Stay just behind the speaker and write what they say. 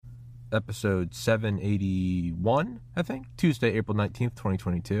episode 781, I think, Tuesday, April 19th,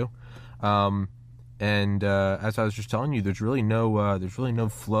 2022. And as I was just telling you, there's really no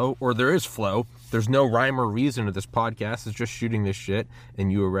flow, or there is flow. There's no rhyme or reason to this podcast. It's just shooting this shit,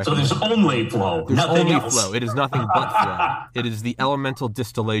 and you are. So there's only flow. There's nothing only else. flow. It is nothing but flow. It is the elemental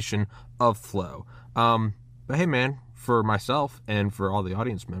distillation of flow. But hey, man, for myself and for all the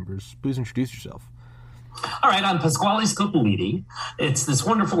audience members, please introduce yourself. All right, I'm Pasquale Scopelliti. It's this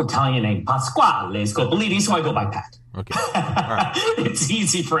wonderful Italian name, Pasquale Scopelliti, so I go by Pat. Okay. All right. It's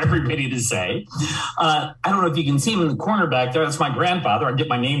easy for everybody to say. I don't know if you can see him in the corner back there. That's my grandfather. I get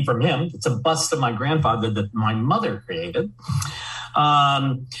my name from him. It's a bust of my grandfather that my mother created.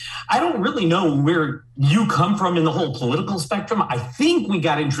 I don't really know where you come from in the whole political spectrum. I think we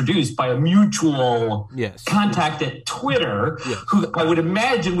got introduced by a mutual contact at Twitter, who I would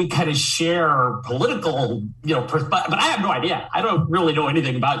imagine we kind of share political, perspective, but I have no idea. I don't really know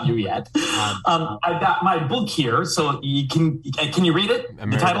anything about you yet. I've got my book here, so you can you read it?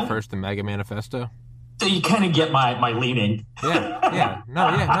 America the title? First, the Mega Manifesto. So you kind of get my leaning. No,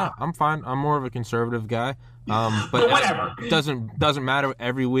 I'm fine. I'm more of a conservative guy. But whatever. It doesn't matter.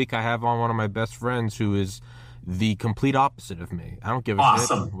 Every week I have on one of my best friends who is the complete opposite of me. I don't give a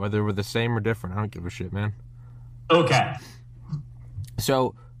shit whether we're the same or different. I don't give a shit, man. Okay.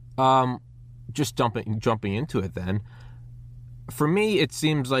 So, just jumping into it then. For me, it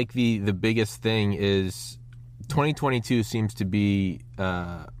seems like the biggest thing is 2022 seems to be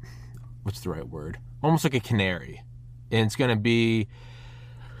what's the right word? Almost like a canary. And it's going to be,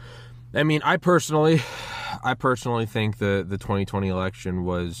 I mean, I personally think the 2020 election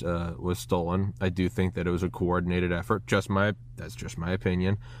was stolen. I do think that it was a coordinated effort. That's just my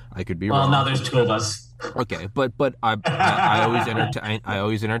opinion. I could be wrong. Well, now there's two of us. Okay, but I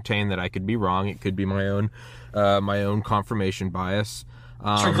always entertain that I could be wrong. It could be my own confirmation bias.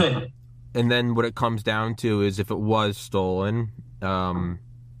 Sure could. And then what it comes down to is if it was stolen,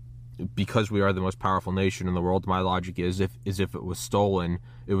 because we are the most powerful nation in the world, my logic is if it was stolen,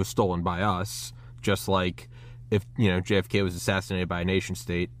 it was stolen by us. Just like if JFK was assassinated by a nation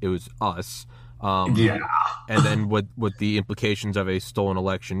state, it was us. And then what the implications of a stolen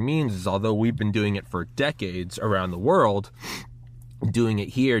election means is, although we've been doing it for decades around the world, doing it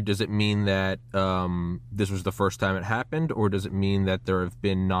here, does it mean that this was the first time it happened, or does it mean that there have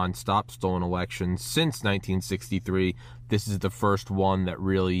been nonstop stolen elections since 1963? This is the first one that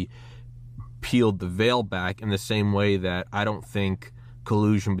really peeled the veil back, in the same way that I don't think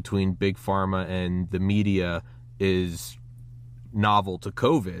collusion between Big Pharma and the media is novel to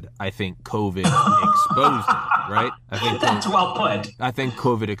COVID. I think COVID exposed it, right? I think that's well put. I think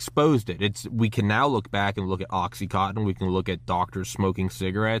COVID exposed it. We can now look back and look at OxyContin. We can look at doctors smoking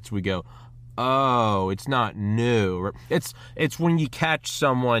cigarettes. We go, oh, it's not new. It's when you catch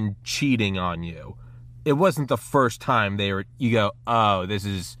someone cheating on you. It wasn't the first time you go, oh, this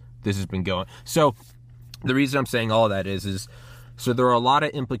has been going. So the reason I'm saying all that is so there are a lot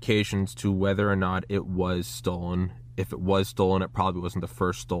of implications to whether or not it was stolen. If it was stolen, it probably wasn't the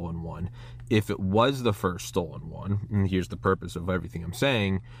first stolen one. If it was the first stolen one, and here's the purpose of everything I'm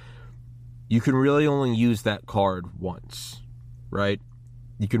saying, you can really only use that card once, right?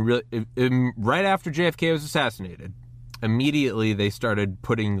 You can really, right after JFK was assassinated, immediately they started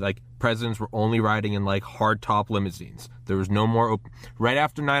putting, presidents were only riding in, hard-top limousines. There was no more right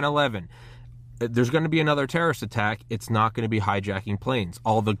after 9/11. There's going to be another terrorist attack. It's not going to be hijacking planes.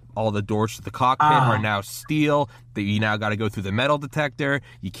 All the doors to the cockpit are now steel. You now got to go through the metal detector.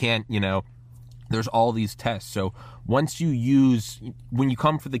 You can't, there's all these tests. So when you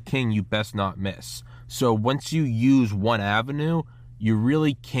come for the king, you best not miss. So once you use one avenue, you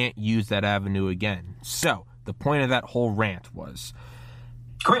really can't use that avenue again. So the point of that whole rant was...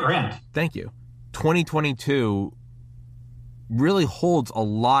 Great rant. Thank you. 2022 really holds a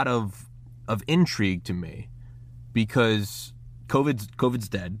lot of intrigue to me, because COVID's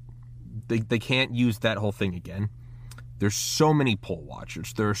dead. They can't use that whole thing again. There's so many poll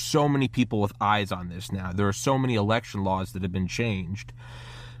watchers. There are so many people with eyes on this now. There are so many election laws that have been changed.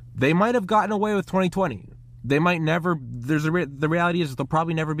 They might have gotten away with 2020. They might never. The reality is they'll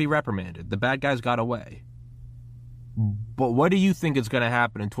probably never be reprimanded. The bad guys got away. But what do you think is going to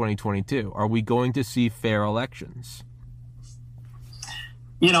happen in 2022? Are we going to see fair elections?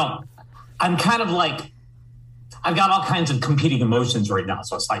 I'm kind of I've got all kinds of competing emotions right now.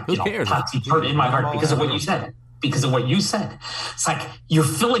 So it's who cares? Topsy-turvy in my heart because of what you said. It's like you're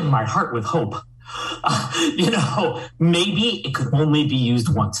filling my heart with hope. Maybe it could only be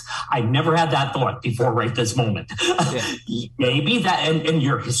used once. I never had that thought before right this moment. Yeah. Maybe that, and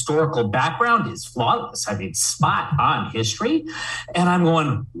your historical background is flawless. I mean, spot on history. And I'm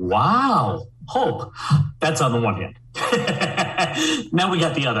going, wow, hope. That's on the one hand. Now we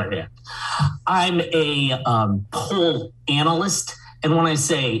got the other hand. I'm a poll analyst. And when I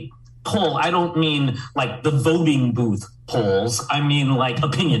say poll, I don't mean like the voting booth polls. I mean like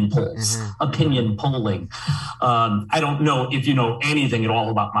opinion polls, opinion polling. I don't know if you know anything at all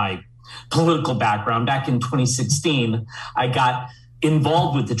about my political background. Back in 2016, I got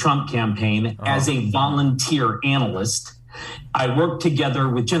involved with the Trump campaign as a volunteer analyst. I worked together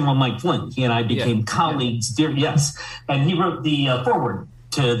with General Mike Flynn. He and I became colleagues. Yes. And he wrote the foreword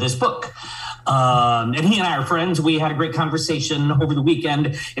to this book. And he and I are friends. We had a great conversation over the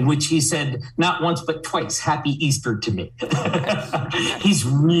weekend in which he said, not once, but twice, Happy Easter to me. He's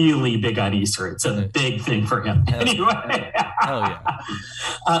really big on Easter. It's a big thing for him. Anyway.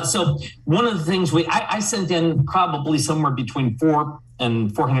 So one of the things I sent in probably somewhere between 400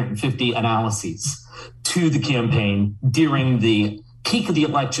 and 450 analyses to the campaign during the peak of the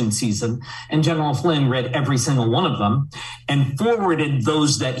election season, and General Flynn read every single one of them and forwarded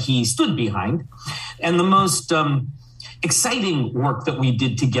those that he stood behind. And the most exciting work that we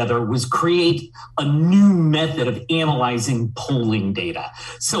did together was create a new method of analyzing polling data.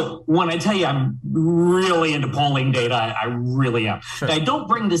 So when I tell you I'm really into polling data, I really am. Sure. I don't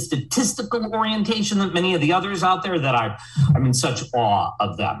bring the statistical orientation that many of the others out there that I'm in such awe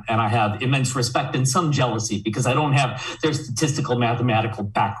of them. And I have immense respect and some jealousy because I don't have their statistical mathematical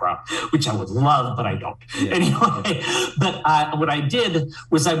background, which I would love, but I don't. Yeah. Anyway, but what I did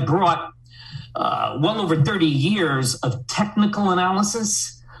was I brought well over 30 years of technical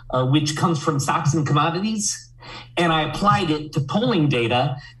analysis, which comes from stocks and commodities. And I applied it to polling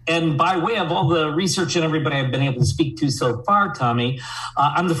data. And by way of all the research and everybody I've been able to speak to so far, Tommy,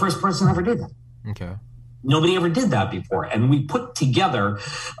 I'm the first person to ever do that. Okay. Nobody ever did that before. And we put together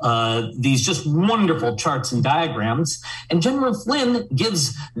these just wonderful charts and diagrams. And General Flynn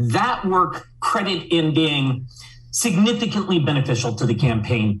gives that work credit in being significantly beneficial to the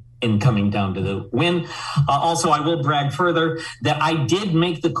campaign in coming down to the win. Also, I will brag further that I did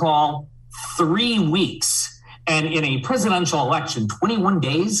make the call 3 weeks. And in a presidential election, 21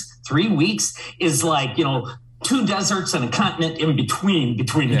 days, 3 weeks is like, 2 deserts and a continent in between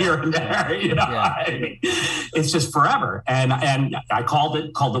here and there. I mean, it's just forever. And I called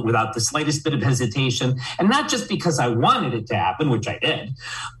it without the slightest bit of hesitation. And not just because I wanted it to happen, which I did,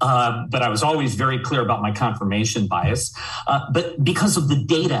 but I was always very clear about my confirmation bias, but because of the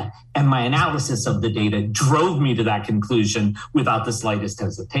data and my analysis of the data drove me to that conclusion without the slightest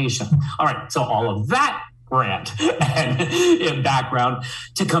hesitation. All right, so all of that rant and background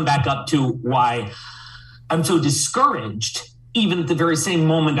to come back up to why I'm so discouraged, even at the very same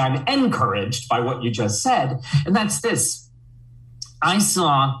moment I'm encouraged by what you just said. And that's this. I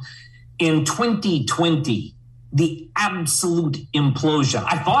saw in 2020 the absolute implosion.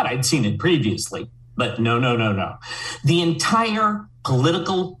 I thought I'd seen it previously, but no. The entire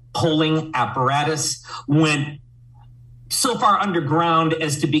political polling apparatus went so far underground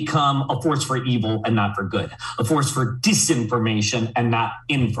as to become a force for evil and not for good, a force for disinformation and not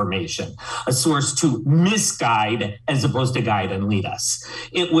information, a source to misguide as opposed to guide and lead us.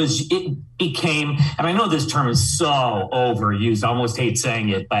 It became, and I know this term is so overused, I almost hate saying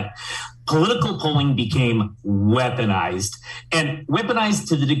it, but political polling became weaponized, and weaponized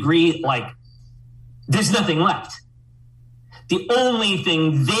to the degree like there's nothing left. The only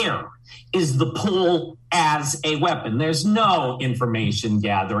thing there is the poll as a weapon. There's no information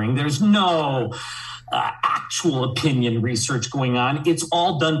gathering. There's no actual opinion research going on. It's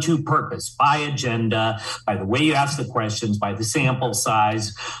all done to purpose, by agenda, by the way you ask the questions, by the sample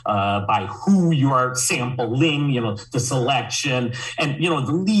size, by who you are sampling, the selection, and,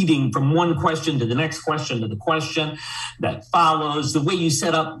 the leading from one question to the next question to the question that follows, the way you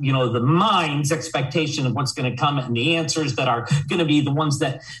set up, the mind's expectation of what's going to come and the answers that are going to be the ones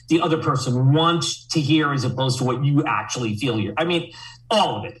that the other person wants to hear as opposed to what you actually feel here. I mean,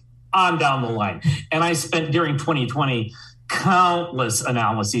 all of it. On down the line. And I spent during 2020 countless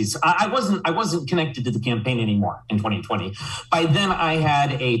analyses. I wasn't connected to the campaign anymore in 2020. By then I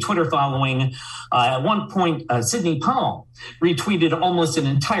had a Twitter following. At one point, Sidney Powell retweeted almost an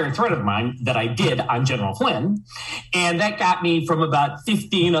entire thread of mine that I did on General Flynn. And that got me from about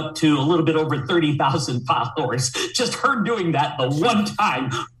 15 up to a little bit over 30,000 followers. Just her doing that the one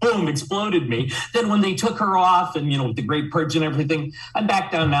time, boom, exploded me. Then when they took her off and, with the Great Purge and everything, I'm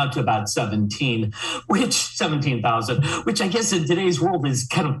back down now to about 17,000, which I guess in today's world is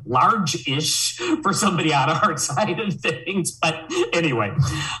kind of large-ish for somebody on our side of things. But anyway,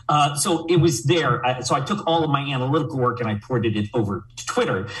 so it was there. So I took all of my analytical work and I ported it over to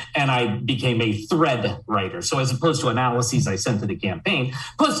Twitter, and I became a thread writer. So as opposed to analyses I sent to the campaign,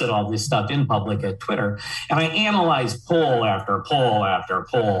 posted all this stuff in public at Twitter, and I analyzed poll after poll after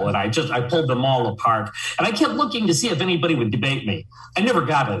poll, and I pulled them all apart, and I kept looking to see if anybody would debate me. I never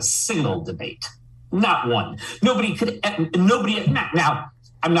got a single debate. Not one. Nobody. Now,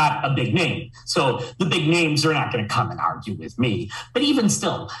 I'm not a big name, so the big names are not going to come and argue with me. But even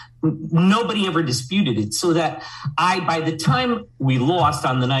still, nobody ever disputed it. So that by the time we lost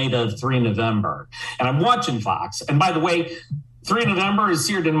on the night of 3 November, and I'm watching Fox, and by the way, 3 November is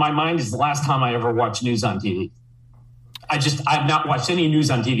seared in my mind as the last time I ever watched news on TV. I've not watched any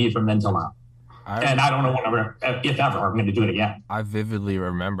news on TV from then till now. And I don't know if ever I'm going to do it again. I vividly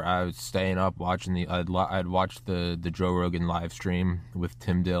remember I was staying up watching I'd watched the Joe Rogan live stream with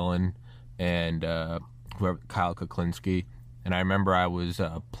Tim Dillon and Kyle Kuklinski, and I remember I was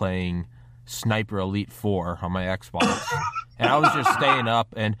playing Sniper Elite 4 on my Xbox, and I was just staying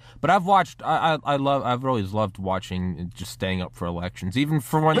up. But I've watched. I've always loved watching, just staying up for elections, even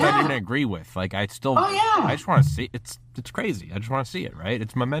for ones I didn't agree with. Like I just want to see. It's crazy. I just want to see it. Right?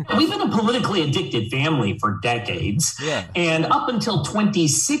 It's momentum. We've been a politically addicted family for decades. Yeah. And up until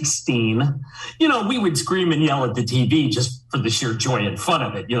 2016, we would scream and yell at the TV just for the sheer joy and fun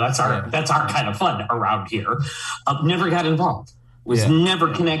of it. That's our kind of fun around here. Never got involved. Was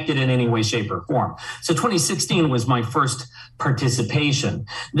never connected in any way, shape, or form. So 2016 was my first participation.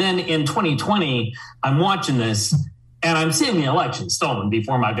 Then in 2020, I'm watching this, and I'm seeing the election stolen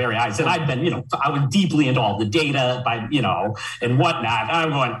before my very eyes. And I've been, I was deeply into all the data, and whatnot. And I'm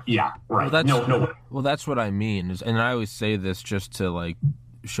going, yeah, right. Well, no way. Well, that's what I mean. And I always say this just to,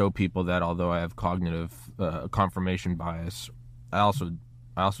 show people that although I have cognitive confirmation bias, I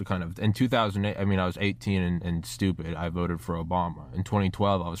also kind of, in 2008, I was 18 and stupid. I voted for Obama. In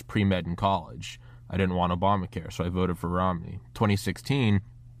 2012, I was pre-med in college. I didn't want Obamacare, so I voted for Romney. 2016,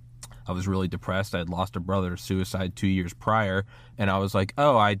 I was really depressed. I had lost a brother to suicide 2 years prior, and I was like,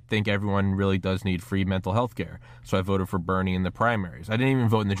 I think everyone really does need free mental health care. So I voted for Bernie in the primaries. I didn't even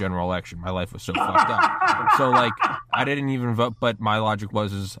vote in the general election. My life was so fucked up. So, I didn't even vote, but my logic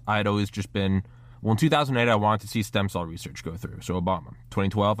was I had always just been... Well, in 2008, I wanted to see stem cell research go through, so Obama.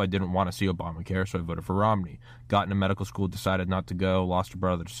 2012, I didn't want to see Obamacare, so I voted for Romney. Got into medical school, decided not to go, lost a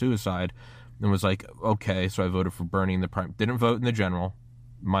brother to suicide, and was like, okay, so I voted for Bernie in the prime. Didn't vote in the general.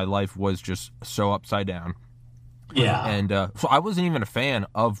 My life was just so upside down. Yeah. And so I wasn't even a fan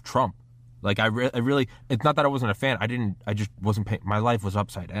of Trump. I really, it's not that I wasn't a fan. I just wasn't paying. My life was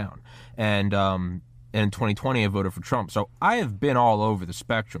upside down. And in 2020, I voted for Trump. So I have been all over the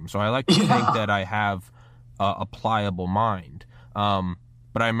spectrum. So I like to think that I have a pliable mind.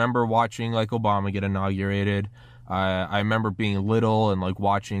 But I remember watching Obama get inaugurated. I remember being little and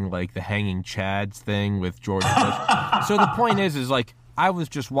watching the Hanging Chads thing with George Bush. So the point is I was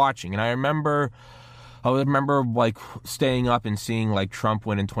just watching, and I remember staying up and seeing Trump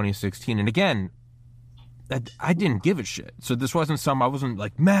win in 2016. And again, I didn't give a shit. So this wasn't I wasn't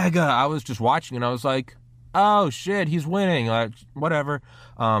MAGA. I was just watching, and I was like, oh shit, he's winning. Whatever.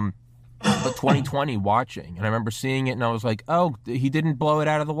 But 2020 watching, and I remember seeing it, and I was like, oh, he didn't blow it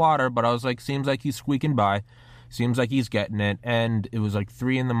out of the water, but I was like, seems like he's squeaking by. Seems like he's getting it. And it was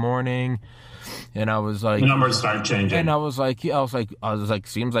 3 a.m, and I was like, the numbers start changing. And I was like,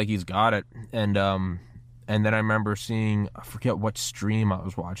 seems like he's got it. And then I remember seeing, I forget what stream I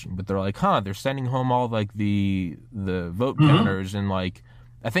was watching, but they're like, they're sending home all the vote counters, and I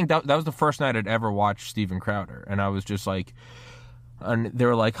think that was the first night I'd ever watched Steven Crowder, and I was just and they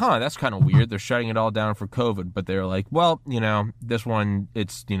were like, that's kind of weird. They're shutting it all down for COVID, but they're like, well, this one,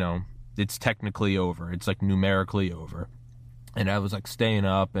 it's technically over. It's numerically over. And I was staying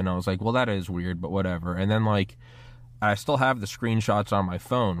up, and I was like, well, that is weird, but whatever. And then I still have the screenshots on my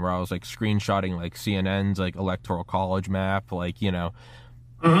phone where I was screenshotting CNN's electoral college map,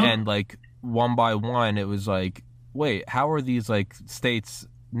 and one by one it was wait, how are these states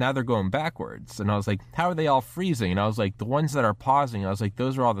now they're going backwards? And I was like, how are they all freezing? And I was like, the ones that are pausing, I was like,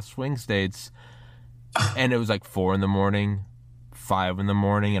 those are all the swing states. And it was 4 a.m, 5 a.m,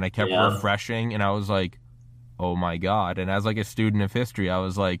 and I kept refreshing, and I was like, oh my God. And as a student of history, I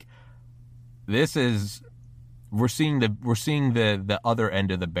was like, this is the other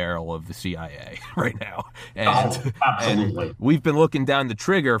end of the barrel of the CIA right now, absolutely. And we've been looking down the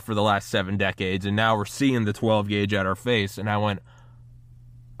trigger for the last 7 decades, and now we're seeing the 12 gauge at our face. And I went,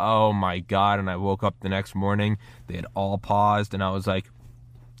 oh my God! And I woke up the next morning, they had all paused, and I was like,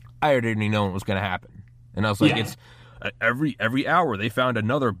 I already know what was going to happen. And I was like, it's every hour they found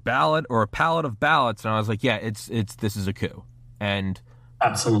another ballot or a pallet of ballots, and I was like, yeah, this is a coup. And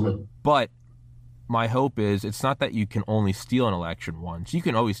absolutely, but my hope is it's not that you can only steal an election once. You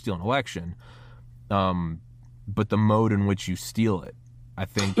can always steal an election, but the mode in which you steal it. I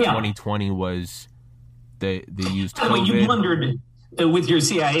think 2020 was they used COVID. I mean, you blundered with your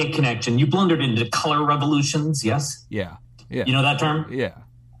CIA connection. You blundered into color revolutions, yes? Yeah. You know that term? Yeah.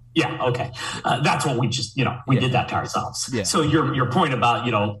 Yeah, okay. That's what we just, we did that to ourselves. Yeah. So your point about,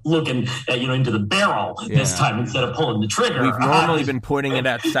 looking, into the barrel this time instead of pulling the trigger. We've normally been pointing it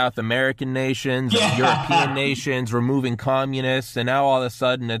at South American nations, European nations, removing communists, and now all of a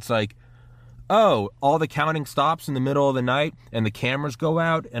sudden it's like, oh, all the counting stops in the middle of the night and the cameras go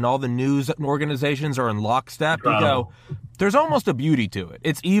out and all the news organizations are in lockstep. You go, there's almost a beauty to it.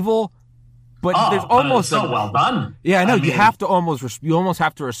 It's evil, but there's almost so well done. Yeah, I know. You have to almost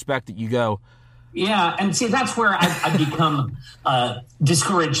have to respect it. You go. Yeah, and see, that's where I've become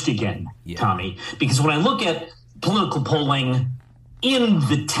discouraged again, Tommy, because when I look at political polling in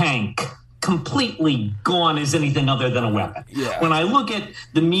the tank, completely gone as anything other than a weapon. Yeah. When I look at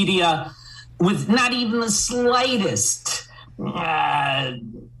the media with not even the slightest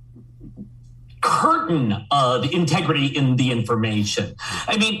curtain of integrity in the information.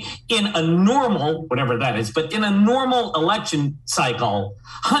 I mean, in a normal, whatever that is, but in a normal election cycle,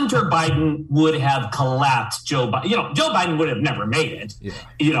 Hunter Biden would have collapsed Joe Biden. Joe Biden would have never made it,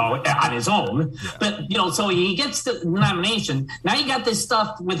 on his own. Yeah. But, so he gets the nomination. Now you got this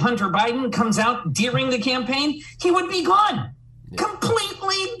stuff with Hunter Biden comes out during the campaign. He would be gone.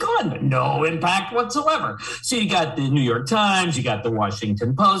 Completely gone. No impact whatsoever. So you got the New York Times, you got the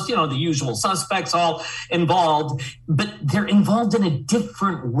Washington Post, the usual suspects all involved, but they're involved in a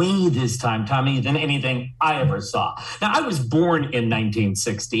different way this time, Tommy, than anything I ever saw. Now, I was born in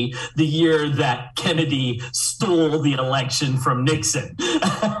 1960, the year that Kennedy stole the election from Nixon.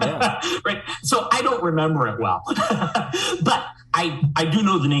 Yeah. Right? So I don't remember it well. But I do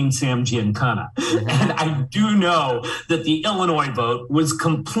know the name Sam Giancana, and I do know that the Illinois vote was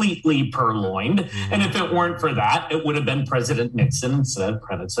completely purloined, and if it weren't for that, it would have been President Nixon instead of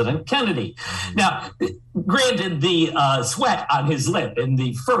President Kennedy. Now, granted, the sweat on his lip in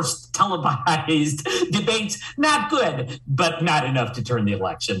the first televised debates, not good, but not enough to turn the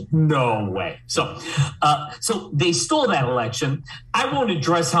election. No way. So they stole that election. I won't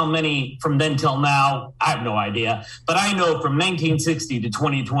address how many from then till now. I have no idea, but I know from 1960 to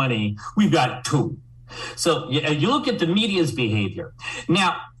 2020, we've got 2. So you look at the media's behavior.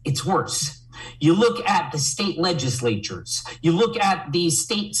 Now, it's worse. You look at the state legislatures. You look at the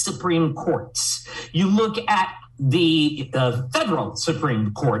state Supreme Courts. You look at the federal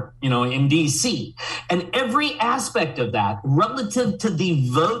Supreme Court, in D.C. And every aspect of that relative to the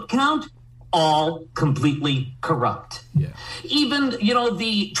vote count, all completely corrupt. Yeah. Even,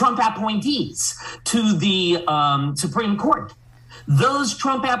 the Trump appointees to the Supreme Court. Those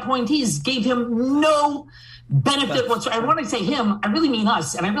Trump appointees gave him no benefit whatsoever. When I say him, I really mean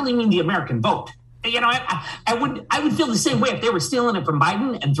us, and I really mean the American vote. I would feel the same way if they were stealing it from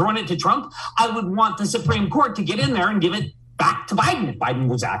Biden and throwing it to Trump. I would want the Supreme Court to get in there and give it back to Biden if Biden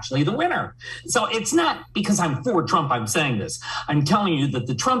was actually the winner. So it's not because I'm for Trump I'm saying this. I'm telling you that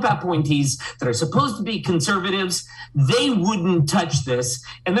the Trump appointees that are supposed to be conservatives, they wouldn't touch this.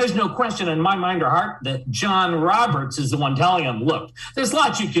 And there's no question in my mind or heart that John Roberts is the one telling them, look, there's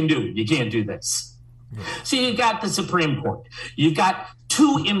lots you can do. You can't do this. So you got the Supreme Court. You got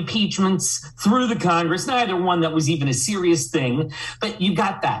 2 impeachments through the Congress, neither one that was even a serious thing, but you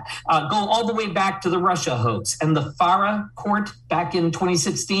got that. Go all the way back to the Russia hoax and the FARA court back in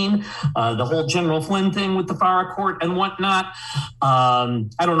 2016, the whole General Flynn thing with the FARA court and whatnot. I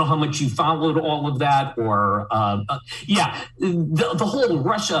don't know how much you followed all of that or, the whole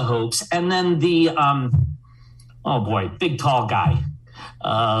Russia hoax and then the, big tall guy.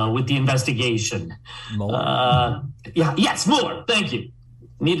 With the investigation. Mueller? Mueller. Thank you.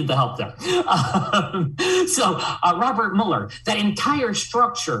 Needed the help there. Robert Mueller, that entire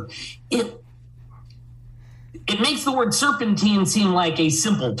structure, it makes the word serpentine seem like a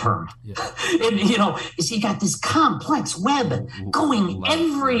simple term. Yeah. And, you got this complex web going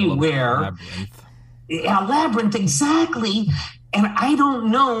everywhere. Labyrinth, exactly. And I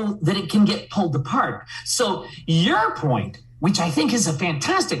don't know that it can get pulled apart. So your point which I think is a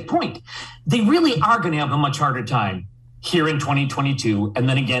fantastic point. They really are going to have a much harder time here in 2022, and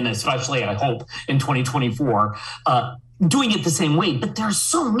then again, especially, I hope, in 2024, doing it the same way. But there are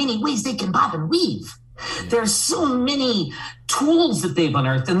so many ways they can bob and weave. There's so many tools that they've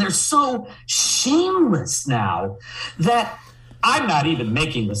unearthed, and they're so shameless now that I'm not even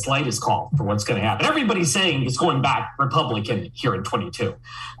making the slightest call for what's going to happen. Everybody's saying it's going back Republican here in 22.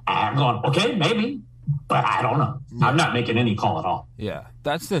 I'm going, okay, maybe, but I don't know. Yeah. I'm not making any call at all. Yeah,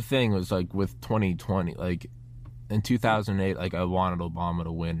 that's the thing was like with 2020, like in 2008, like I wanted Obama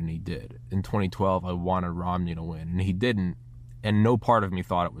to win and he did. In 2012, I wanted Romney to win and he didn't. And no part of me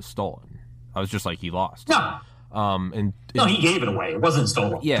thought it was stolen. I was just like, he lost. No. No, he gave it away. It wasn't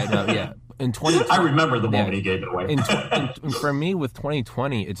stolen. Yeah, no, yeah. In 2020, I remember the moment he gave it away. And for me, with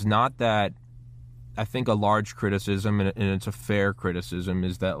 2020, it's not that. I think a large criticism, and it's a fair criticism,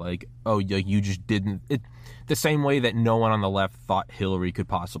 is that like, oh, you just didn't. The same way that no one on the left thought Hillary could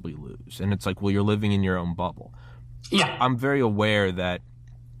possibly lose, and it's like, well, you're living in your own bubble. Yeah, I'm very aware that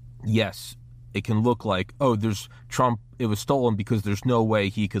yes, it can look like, oh, there's Trump. It was stolen because there's no way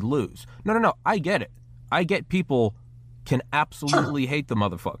he could lose. No. I get it. I get people can absolutely hate the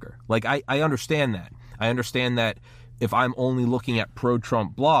motherfucker. Like, I understand that. I understand that if I'm only looking at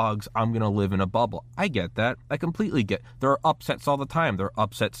pro-Trump blogs, I'm going to live in a bubble. I get that. I completely get. There are upsets all the time. There are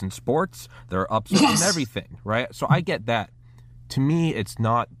upsets in sports. There are upsets in everything, right? So I get that. To me, it's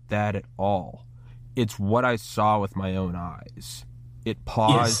not that at all. It's what I saw with my own eyes. It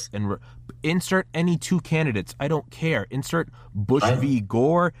paused and insert any two candidates. I don't care. Insert Bush v.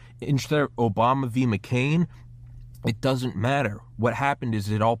 Gore. Insert Obama v. McCain. It doesn't matter. What happened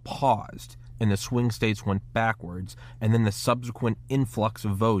is it all paused and the swing states went backwards, and then the subsequent influx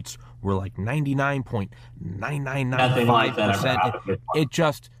of votes were like 99.9995%. It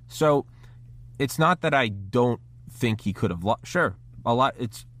just, so it's not that I don't think he could have lost. Sure, a lot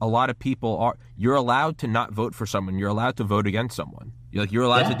of people are. You're allowed to not vote for someone. You're allowed to vote against someone. You're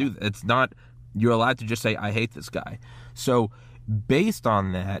allowed to do that. It's not. You're allowed to just say, I hate this guy. So based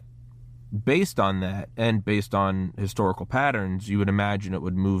on that, and based on historical patterns, you would imagine it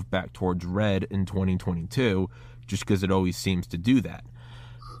would move back towards red in 2022, just because it always seems to do that.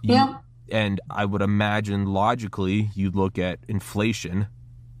 And I would imagine logically you'd look at inflation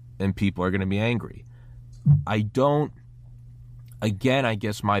and people are going to be angry. I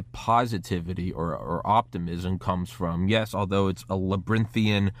guess my positivity or optimism comes from, yes, although it's a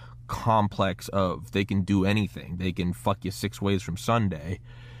labyrinthian complex of they can do anything. They can fuck you 6 ways from Sunday.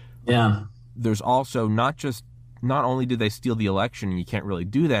 Yeah. There's also not only did they steal the election and you can't really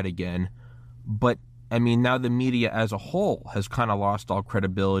do that again, but I mean, now the media as a whole has kind of lost all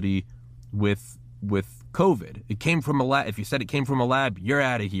credibility with COVID. It came from a lab. If you said it came from a lab, you're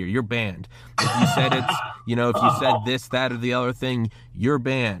out of here. You're banned. If you said it's, if you said this, that, or the other thing, you're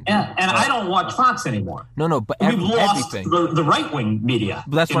banned. Yeah, and I don't watch Fox anymore. No, but we've lost everything. The right-wing media.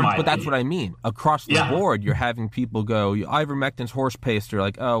 But that's what I mean. Across the board, you're having people go, ivermectin's horse paste. They're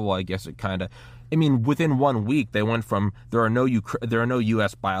like, oh, well, I guess it kind of. I mean, within 1 week, they went from there are no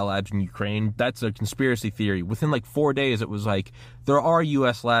U.S. biolabs in Ukraine. That's a conspiracy theory. Within like 4 days, it was like there are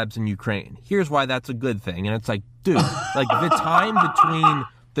U.S. labs in Ukraine. Here's why that's a good thing. And it's like, dude, like the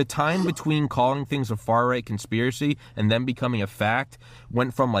time between calling things a far right conspiracy and then becoming a fact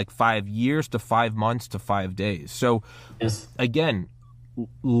went from like 5 years to 5 months to 5 days. So again,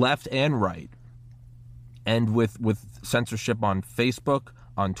 left and right, and with censorship on Facebook.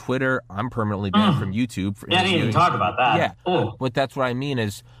 On Twitter, I'm permanently banned from YouTube for I didn't even talk about that. Yeah, but that's what I mean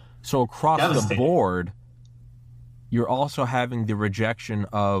is, so across the board, you're also having the rejection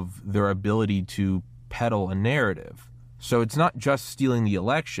of their ability to peddle a narrative. So it's not just stealing the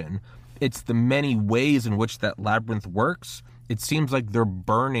election, it's the many ways in which that labyrinth works. It seems like they're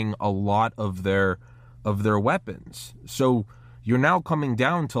burning a lot of their weapons. So you're now coming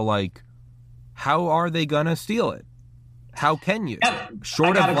down to like, how are they gonna steal it? How can you?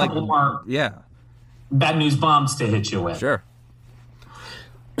 Short of like, more bad news bombs to hit you with. Sure.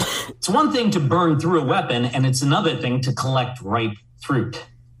 It's one thing to burn through a weapon, and it's another thing to collect ripe fruit.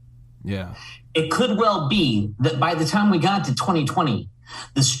 Yeah. It could well be that by the time we got to 2020,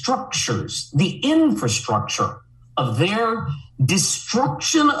 the structures, the infrastructure of their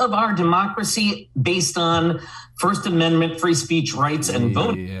destruction of our democracy based on First Amendment free speech rights and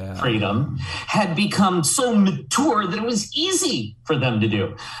voting freedom had become so mature that it was easy for them to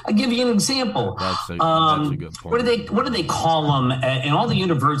do. I'll give you an example. That's a good point. What do they call them? In all the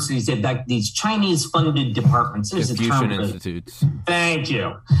universities, they've got these Chinese-funded departments. There's Confucian Institutes. Thank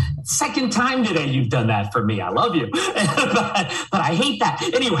you. Second time today you've done that for me. I love you. but I hate that.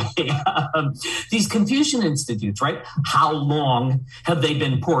 Anyway, these Confucian Institutes, right? How long have they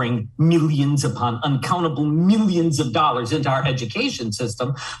been pouring millions upon uncountable millions of dollars into our education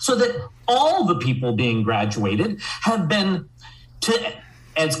system so that all the people being graduated have been, to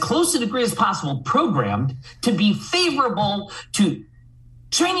as close a degree as possible, programmed to be favorable to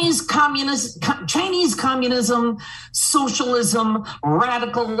Chinese communism, socialism,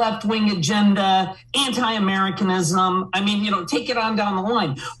 radical left-wing agenda, anti-Americanism. I mean, take it on down the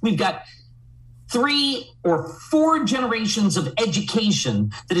line. We've got 3 or 4 generations of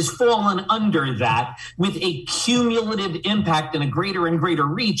education that has fallen under that, with a cumulative impact and a greater and greater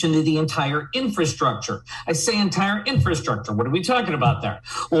reach into the entire infrastructure. I say entire infrastructure. What are we talking about there?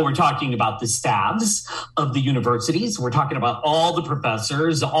 Well, we're talking about the staffs of the universities. We're talking about all the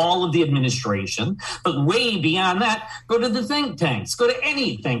professors, all of the administration. But way beyond that, go to the think tanks. Go to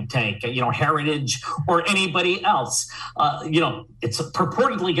any think tank, Heritage or anybody else. It's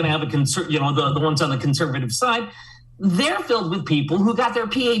purportedly going to have a concern, the ones on the conservative side, they're filled with people who got their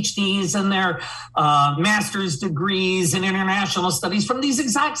PhDs and their master's degrees in international studies from these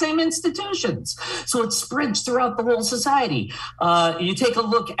exact same institutions. So it spreads throughout the whole society. You take a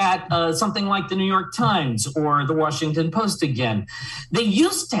look at something like the New York Times or the Washington Post again. They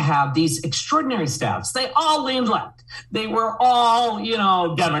used to have these extraordinary staffs. They all leaned left. They were all,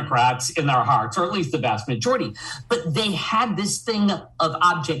 Democrats in their hearts, or at least the vast majority. But they had this thing of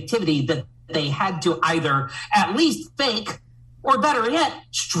objectivity that they had to either at least fake or, better yet,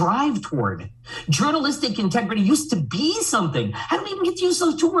 strive toward. Journalistic integrity used to be something. I don't even get to use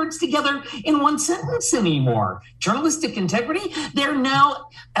those 2 words together in one sentence anymore. Journalistic integrity, they're now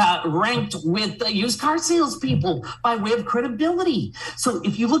ranked with used car salespeople by way of credibility. So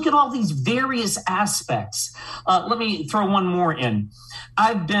if you look at all these various aspects, let me throw one more in.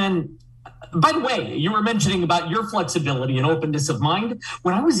 By the way, you were mentioning about your flexibility and openness of mind.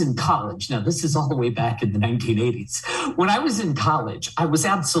 When I was in college, now this is all the way back in the 1980s. When I was in college, I was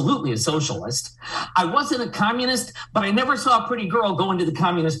absolutely a socialist. I wasn't a communist, but I never saw a pretty girl go into the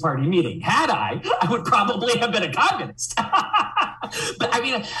Communist Party meeting. Had I would probably have been a communist. But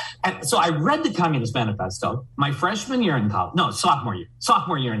so I read the Communist Manifesto my freshman year in college. No,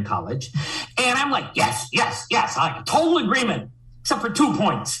 sophomore year in college. And I'm like, yes, I total agreement, except for 2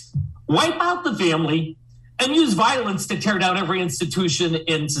 points. Wipe out the family and use violence to tear down every institution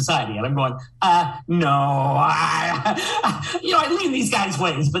in society. And I'm going, no, I lean these guys'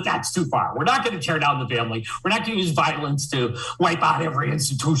 ways, but that's too far. We're not going to tear down the family. We're not going to use violence to wipe out every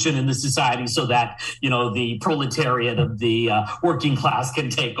institution in the society so that, the proletariat of the working class can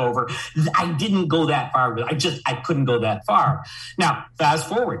take over. I didn't go that far. I couldn't go that far. Now, fast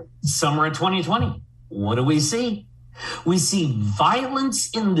forward, summer of 2020. What do we see? We see violence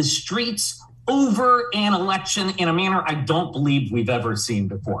in the streets over an election in a manner I don't believe we've ever seen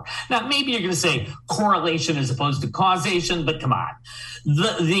before. Now, maybe you're going to say correlation as opposed to causation, but come on.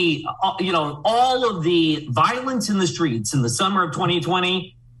 All of the violence in the streets in the summer of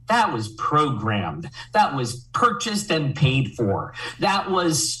 2020, that was programmed. That was purchased and paid for. That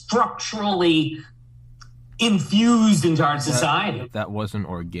was structurally infused into our society. That wasn't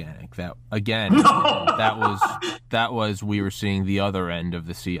organic. That was we were seeing the other end of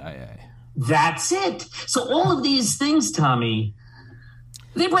the CIA. That's it. So all of these things, Tommy,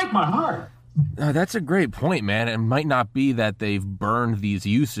 they break my heart. That's a great point, man. It might not be that they've burned these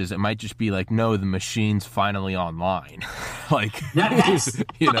uses. It might just be like, no, the machine's finally online. That's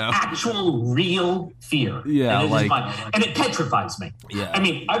actual real fear. Yeah, and it petrifies me. Yeah. I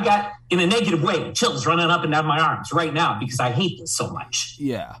mean, I've got, in a negative way, chills running up and down my arms right now because I hate this so much.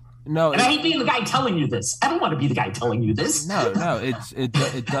 Yeah. No, and I hate being the guy telling you this. I don't want to be the guy telling you this. No,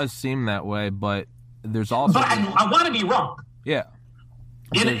 it does seem that way, but there's also. But I want to be wrong. Yeah.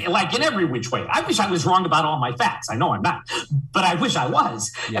 In every which way. I wish I was wrong about all my facts. I know I'm not, but I wish I was.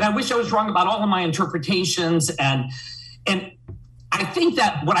 Yeah. And I wish I was wrong about all of my interpretations. And I think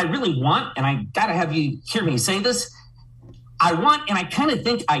that what I really want, and I got to have you hear me say this, I want, and I kind of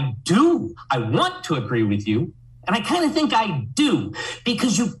think I do, I want to agree with you And I kind of think I do,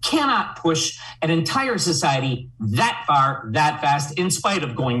 because you cannot push an entire society that far, that fast, in spite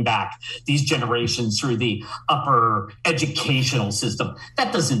of going back these generations through the upper educational system.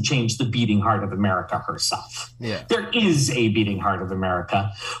 That doesn't change the beating heart of America herself. Yeah. There is a beating heart of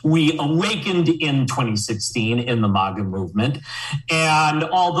America. We awakened in 2016 in the MAGA movement. And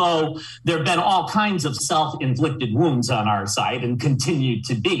although there have been all kinds of self-inflicted wounds on our side and continue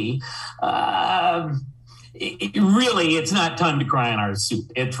to be, it's not time to cry in our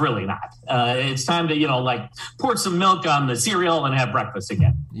soup. It's really not. It's time to, pour some milk on the cereal and have breakfast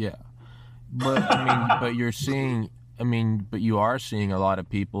again. Yeah. But, but you are seeing a lot of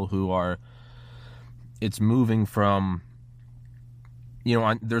people who are, it's moving from,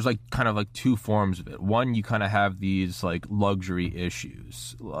 there's kind of two forms of it. One, you kind of have these luxury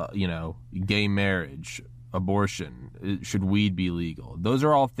issues, gay marriage, abortion, should weed be legal? Those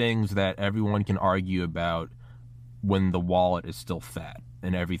are all things that everyone can argue about when the wallet is still fat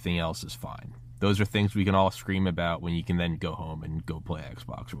and everything else is fine. Those are things we can all scream about when you can then go home and go play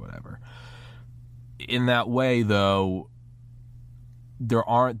Xbox or whatever. In that way, though,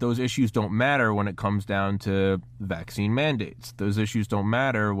 those issues don't matter when it comes down to vaccine mandates. Those issues don't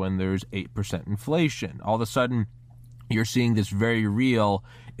matter when there's 8% inflation. All of a sudden, you're seeing this very real,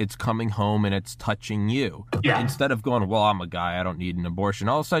 it's coming home and it's touching you. Yeah. Instead of going, well, I'm a guy, I don't need an abortion.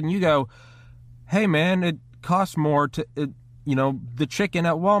 All of a sudden you go, hey man, it costs more to, the chicken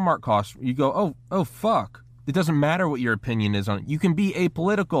at Walmart costs. You go, oh fuck. It doesn't matter what your opinion is on it. You can be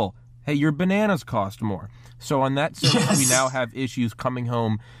apolitical. Hey, your bananas cost more. So on that sense, yes. We now have issues coming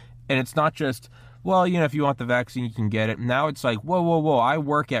home, and it's not just, well, if you want the vaccine, you can get it. Now it's like, whoa, I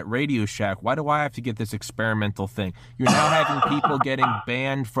work at Radio Shack. Why do I have to get this experimental thing? You're now having people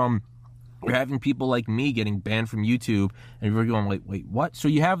you're having people like me getting banned from YouTube, and you're going, wait, what? So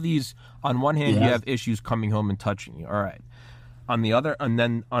you have these, on one hand, You have issues coming home and touching you. All right. On the other, and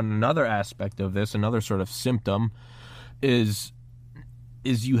then on another aspect of this, another sort of symptom is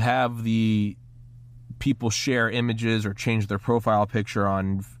you have the people share images or change their profile picture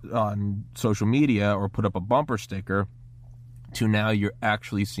on social media or put up a bumper sticker to now you're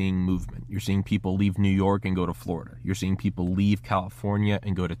actually seeing movement. You're seeing people leave New York and go to Florida. You're seeing people leave California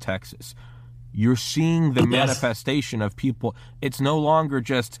and go to Texas. You're seeing the manifestation of people. It's no longer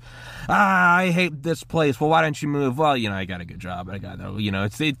just, I hate this place. Well, why don't you move? Well, I got a good job.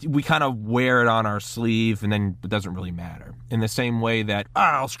 We kind of wear it on our sleeve, and then it doesn't really matter. In the same way that,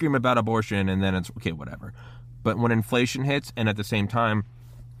 I'll scream about abortion, and then it's, okay, whatever. But when inflation hits, and at the same time,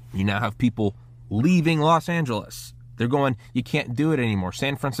 you now have people leaving Los Angeles. They're going, you can't do it anymore.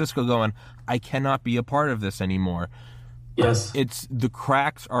 San Francisco going, I cannot be a part of this anymore. Yes. The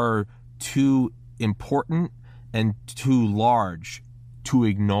cracks are too important and too large to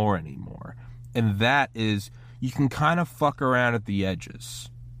ignore anymore. And that is, you can kind of fuck around at the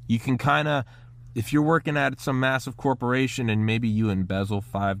edges. You can kind of, if you're working at some massive corporation and maybe you embezzle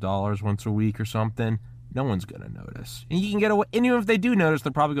 $5 once a week or something, no one's going to notice. And you can get away, and even if they do notice,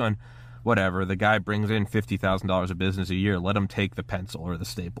 they're probably going, whatever, the guy brings in $50,000 of business a year, let him take the pencil or the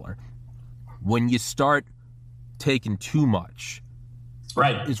stapler. When you start taking too much,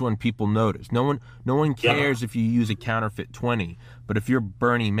 right, is when people notice. No one cares if you use a counterfeit 20, but if you're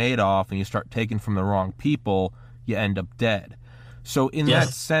Bernie Madoff and you start taking from the wrong people, you end up dead. So in that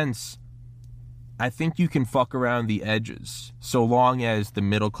sense, I think you can fuck around the edges so long as the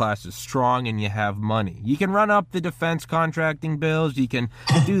middle class is strong and you have money. You can run up the defense contracting bills, you can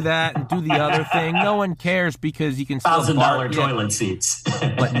do that and do the other thing. No one cares because you can still $1,000 toilet seats.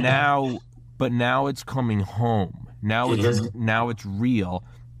 But now it's coming home. Now it's real.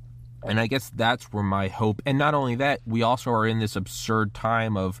 And I guess that's where my hope, and not only that, we also are in this absurd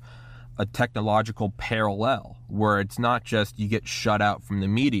time of a technological parallel where it's not just you get shut out from the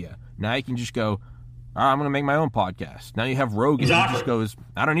media. Now you can just go, I'm going to make my own podcast. Now you have Rogan who just goes,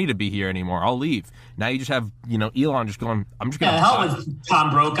 I don't need to be here anymore. I'll leave. Now you just have, Elon just going, I'm just going to. Hell with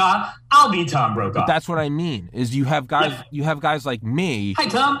Tom Brokaw. I'll be Tom Brokaw. But that's what I mean, is you have guys like me. Hi,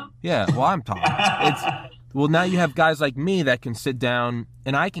 Tom. Yeah, well, I'm Tom. Well, now you have guys like me that can sit down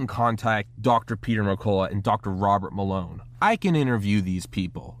and I can contact Dr. Peter McCullough and Dr. Robert Malone. I can interview these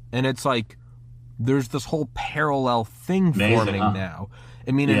people. And it's like, there's this whole parallel thing forming now.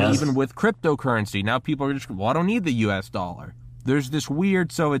 I mean, and even with cryptocurrency, now people are just, well, I don't need the US dollar. There's this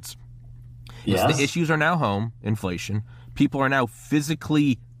weird, so it's the issues are now home, inflation. People are now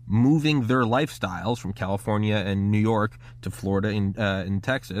physically moving their lifestyles from California and New York to Florida and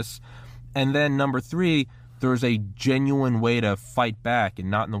Texas. And then number 3, there's a genuine way to fight back, and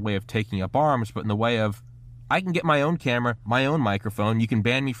not in the way of taking up arms, but in the way of, I can get my own camera, my own microphone. You can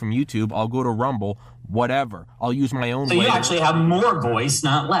ban me from YouTube. I'll go to Rumble, whatever. I'll use my own way. So you actually have more voice,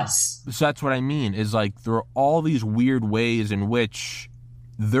 not less. So that's what I mean, is like there are all these weird ways in which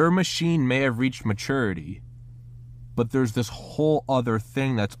their machine may have reached maturity, but there's this whole other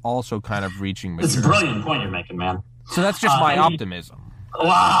thing that's also kind of reaching maturity. It's a brilliant point you're making, man. So that's just my optimism.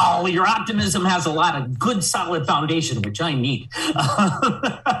 Wow, your optimism has a lot of good, solid foundation, which I need.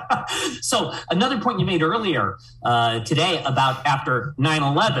 So another point you made earlier today about after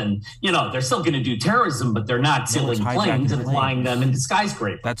 9/11, they're still going to do terrorism, but they're not stealing planes and flying them into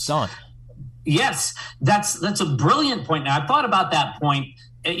skyscrapers. That's done. Yes, that's a brilliant point. Now, I've thought about that point.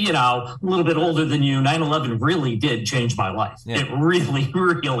 A little bit older than you, 9/11 really did change my life. Yeah. It really,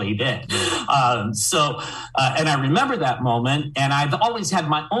 really did. And I remember that moment, and I've always had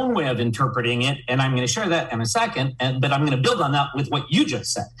my own way of interpreting it, and I'm going to share that in a second, but I'm going to build on that with what you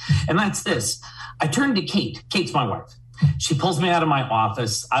just said. And that's this. I turned to Kate. Kate's my wife. She pulls me out of my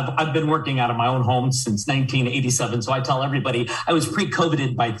office. I've been working out of my own home since 1987, so I tell everybody I was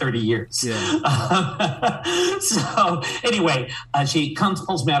pre-COVIDed by 30 years. Yeah. So anyway, she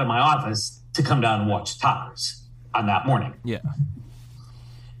pulls me out of my office to come down and watch Towers on that morning. Yeah.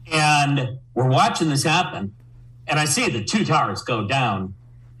 And we're watching this happen, and I see the two towers go down,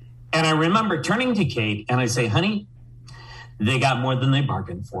 and I remember turning to Kate, and I say, honey, they got more than they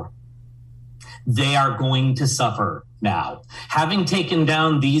bargained for. They are going to suffer now. Having taken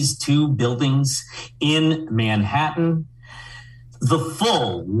down these two buildings in Manhattan, the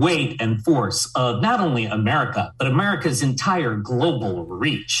full weight and force of not only America, but America's entire global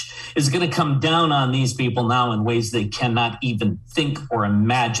reach is going to come down on these people now in ways they cannot even think or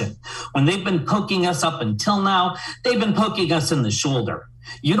imagine. When they've been poking us up until now, they've been poking us in the shoulder.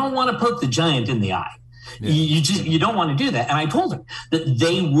 You don't want to poke the giant in the eye. Yeah. You don't want to do that. And I told her that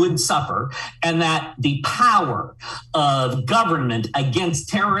they would suffer and that the power of government against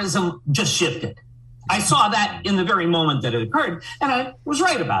terrorism just shifted. I saw that in the very moment that it occurred, and I was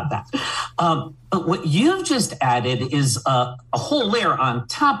right about that. But what you've just added is a whole layer on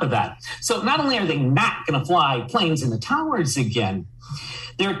top of that. So not only are they not going to fly planes in the towers again,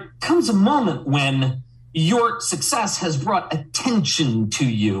 there comes a moment when your success has brought attention to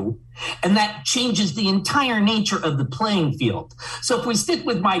you, and that changes the entire nature of the playing field. So if we stick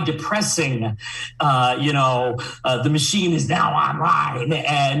with my depressing, the machine is now online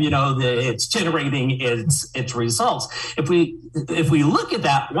and, it's generating its results. If we look at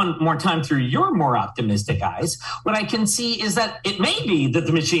that one more time through your more optimistic eyes, what I can see is that it may be that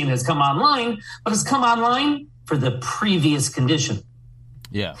the machine has come online, but it's come online for the previous condition.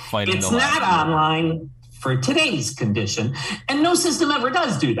 Yeah, fighting. It's not online for today's condition. And no system ever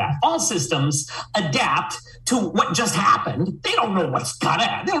does do that. All systems adapt to what just happened. They don't know what's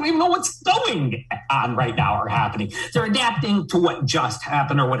gonna. They don't even know what's going on right now or happening. They're adapting to what just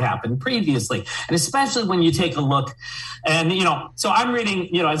happened or what happened previously. And especially when you take a look, and so I'm reading,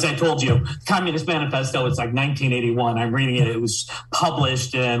 as I told you, Communist Manifesto. It's like 1981. I'm reading it. It was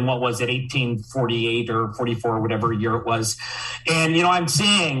published in 1848 or 44, whatever year it was. And I'm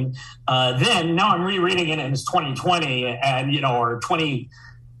seeing now I'm rereading it, and it's 2020, and or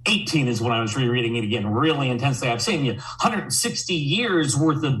 2018 is when I was rereading it again really intensely. I've seen 160 years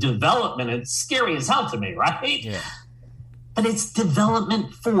worth of development. It's scary as hell to me, right? Yeah. But it's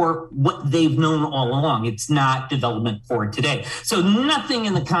development for what they've known all along. It's not development for today. So nothing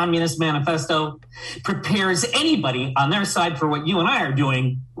in the Communist Manifesto prepares anybody on their side for what you and I are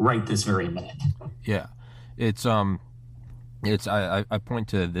doing right this very minute. Yeah. I point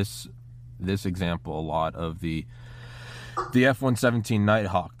to this example a lot of the F-117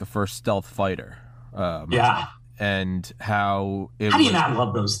 Nighthawk, the first stealth fighter. And how do you not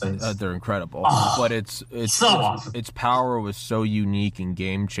love those things? They're incredible. Oh, but it's so awesome. Its power was so unique and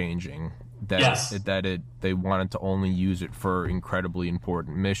game changing that they wanted to only use it for incredibly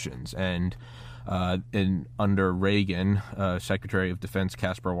important missions. And under Reagan, Secretary of Defense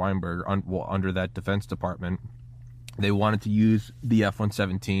Caspar Weinberger, under that Defense Department, they wanted to use the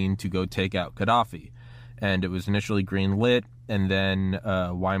F-117 to go take out Gaddafi. And it was initially green-lit, and then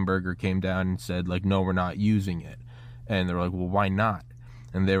Weinberger came down and said, no, we're not using it. And they were like, well, why not?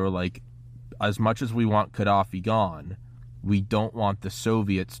 And they were like, as much as we want Gaddafi gone, we don't want the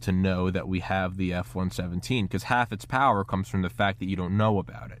Soviets to know that we have the F-117, because half its power comes from the fact that you don't know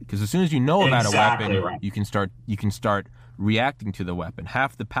about it. Because as soon as you know about a weapon, right, you can start reacting to the weapon.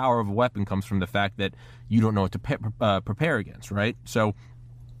 Half the power of a weapon comes from the fact that you don't know what to prepare against, right? So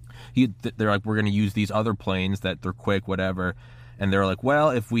they're like, we're going to use these other planes that they're quick, whatever. And they're like,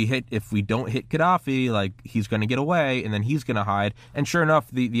 well, if we don't hit Gaddafi, like, he's going to get away, and then he's going to hide. And sure enough,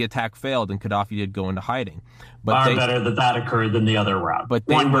 the attack failed, and Gaddafi did go into hiding. But far better that occurred than the other route. But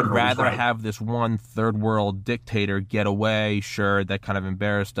they would rather have this one third world dictator get away. Sure, that kind of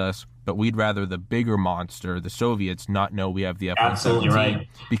embarrassed us. But we'd rather the bigger monster, the Soviets, not know we have the F-117. Absolutely right.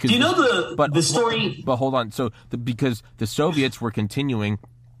 Because, do you know the story? But hold on. So because the Soviets were continuing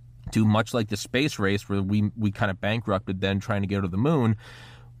to, much like the space race where we kind of bankrupted then trying to go to the moon,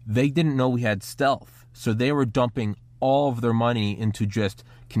 they didn't know we had stealth. So they were dumping all of their money into just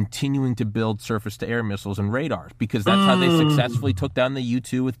continuing to build surface-to-air missiles and radars, because that's how they successfully took down the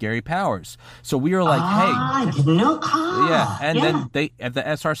U-2 with Gary Powers. So we were like, hey. I didn't know. Then they, at the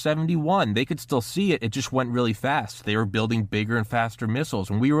SR-71, they could still see it. It just went really fast. They were building bigger and faster missiles.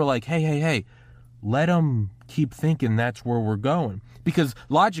 And we were like, hey, let them keep thinking that's where we're going. Because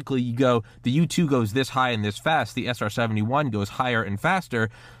logically, you go, the U-2 goes this high and this fast. The SR-71 goes higher and faster.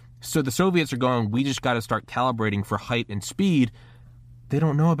 So the Soviets are going, we just got to start calibrating for height and speed. They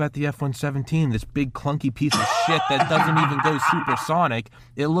don't know about the F-117, this big clunky piece of shit that doesn't even go supersonic.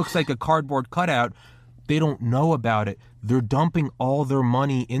 It looks like a cardboard cutout. They don't know about it. They're dumping all their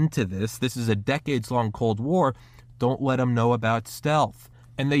money into this. This is a decades-long Cold War. Don't let them know about stealth.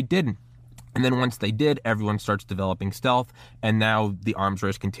 And they didn't. And then once they did, everyone starts developing stealth. And now the arms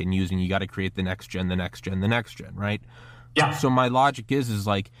race continues, and you got to create the next gen, right? Yeah. So my logic is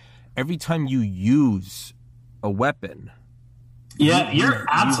like, every time you use a weapon, you're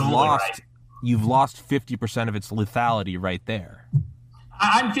absolutely right. You've lost 50% of its lethality right there.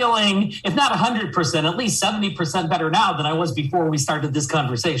 I'm feeling, if not 100%, at least 70% better now than I was before we started this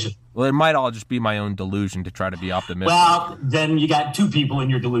conversation. Well, it might all just be my own delusion to try to be optimistic. Well, then you got two people in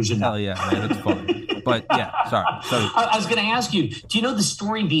your delusion now. Hell yeah, man, it's fun. But yeah, sorry. So I was going to ask you, do you know the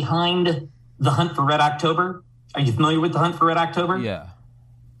story behind the Hunt for Red October? Are you familiar with the Hunt for Red October? Yeah.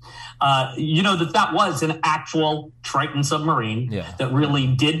 You know that was an actual Triton submarine that really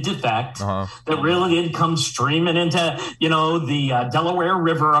did defect, that really did come streaming into, the Delaware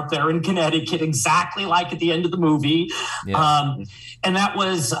River up there in Connecticut, exactly like at the end of the movie. Yeah. And that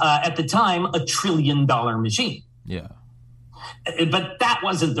was, at the time, $1 trillion machine. Yeah. But that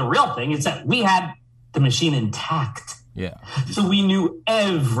wasn't the real thing. It's that we had the machine intact. Yeah. So we knew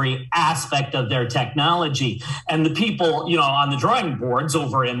every aspect of their technology, and the people, on the drawing boards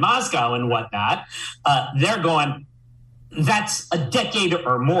over in Moscow and whatnot, they're going, that's a decade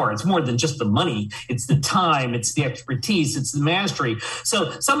or more. It's more than just the money. It's the time. It's the expertise. It's the mastery.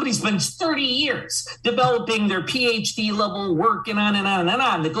 So somebody spends 30 years developing their PhD level work and on and on and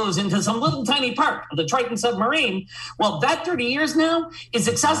on that goes into some little tiny part of the Triton submarine. Well, that 30 years now is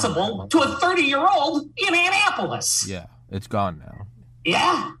accessible to a 30-year-old in Annapolis. Yeah, it's gone now.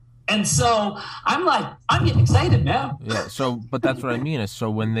 Yeah. And so I'm getting excited now. Yeah. But that's what I mean is, so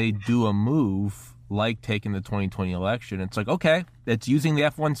when they do a move like taking the 2020 election, it's like, okay, it's using the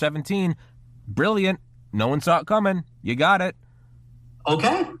F-117. Brilliant. No one saw it coming. You got it.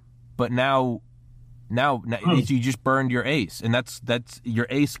 Okay. But now you just burned your ace, and that's your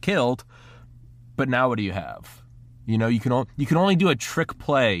ace killed. But now what do you have? You can only do a trick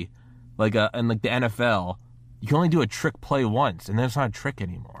play, in the NFL. You can only do a trick play once, and then it's not a trick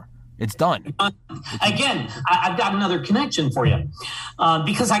anymore. It's done. Again, I've got another connection for you.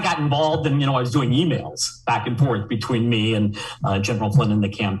 Because I got involved and, I was doing emails back and forth between me and General Flynn and the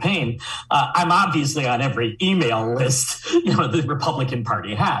campaign. I'm obviously on every email list, the Republican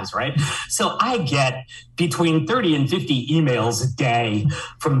Party has, right? So I get between 30 and 50 emails a day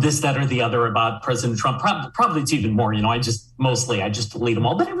from this, that, or the other about President Trump. Probably it's even more. I just delete them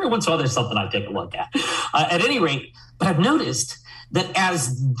all. But every once in a while, there's something I take a look at. At any rate, but I've noticed that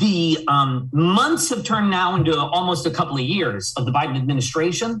as the months have turned now into almost a couple of years of the Biden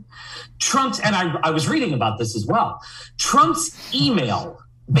administration, Trump's, and I was reading about this as well, Trump's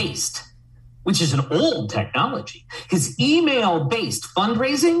email-based, which is an old technology, his email-based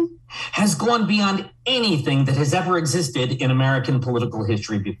fundraising has gone beyond anything that has ever existed in American political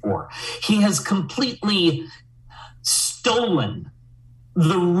history before. He has completely stolen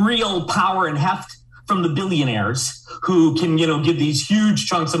the real power and heft from the billionaires who can, give these huge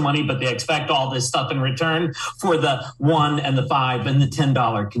chunks of money, but they expect all this stuff in return for the $1 and the $5 and the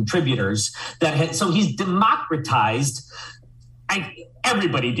 $10 contributors. So he's democratized.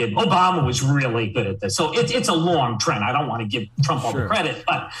 Everybody did. Obama was really good at this. So it's a long trend. I don't want to give Trump all the credit,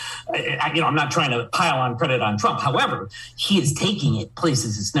 but I'm not trying to pile on credit on Trump. However, he is taking it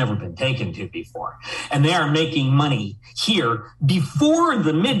places it's never been taken to before. And they are making money here before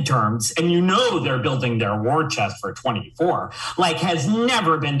the midterms. And they're building their war chest for 24, like has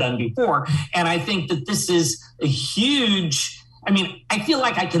never been done before. And I think that this is a huge I mean, I feel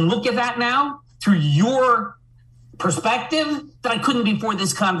like I can look at that now through your perspective that I couldn't before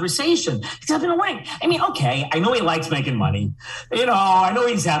this conversation. Because I've been away. I mean, okay, I know he likes making money. I know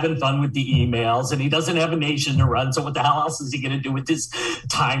he's having fun with the emails and he doesn't have a nation to run. So what the hell else is he going to do with his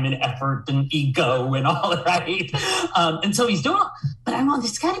time and effort and ego and all that, right? And so he's doing, but I know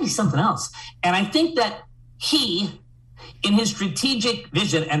there's got to be something else. And I think that he, in his strategic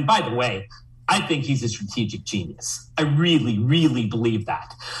vision, and by the way, I think he's a strategic genius. I really, really believe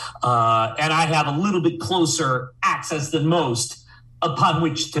that. And I have a little bit closer access than most upon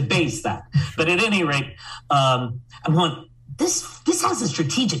which to base that. But at any rate, I'm going, this has a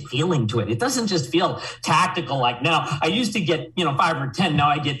strategic feeling to it. It doesn't just feel tactical like now. I used to get, 5 or 10. Now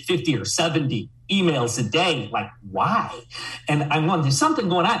I get 50 or 70 emails a day. Like, why? And I'm going, there's something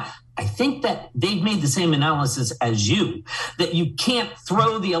going on. I think that they've made the same analysis as you, that you can't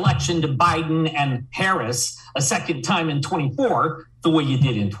throw the election to Biden and Harris a second time in 24 the way you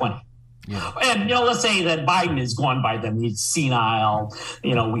did in 20. Yeah. And, let's say that Biden is gone by them. He's senile,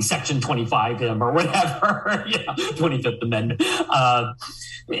 we section 25 him or whatever, 25th Amendment.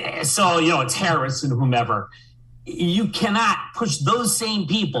 So, it's Harris and whomever. You cannot push those same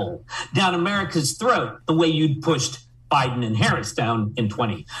people down America's throat the way you'd pushed Biden and Harris down in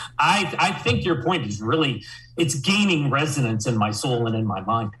 20. I think your point is really, it's gaining resonance in my soul and in my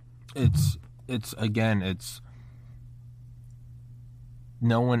mind. It's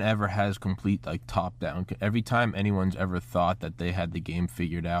no one ever has complete top down. Every time anyone's ever thought that they had the game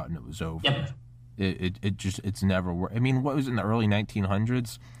figured out and it was over, yep. It's never worked. I mean, what was in the early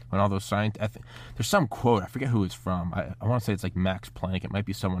 1900s when all those scientists, there's some quote, I forget who it's from. I want to say it's like Max Planck. It might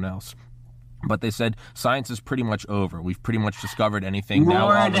be someone else. But they said science is pretty much over. We've pretty much discovered anything.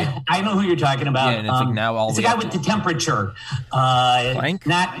 Lord, I know who you're talking about. Yeah, and it's now all it's the guy with the temperature. Planck?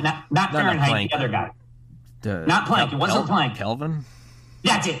 Not Fahrenheit, the other guy. Not Planck. It wasn't Planck. Kelvin?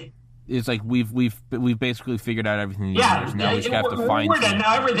 That's it. It's like we've basically figured out everything. Yeah, now we just have to find.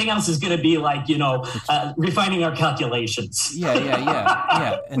 Now everything else is going to be like refining our calculations.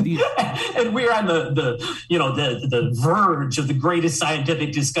 Yeah. And and we're on the verge of the greatest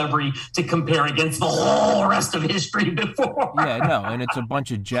scientific discovery to compare against the whole rest of history before. And it's a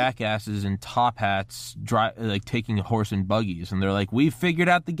bunch of jackasses in top hats, taking a horse and buggies, and they're like, "We figured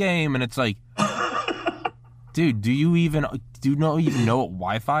out the game," and it's like. Dude, do you even know what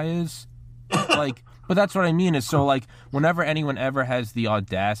Wi-Fi is? But that's what I mean is so whenever anyone ever has the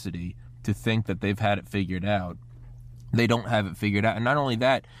audacity to think that they've had it figured out, they don't have it figured out. And not only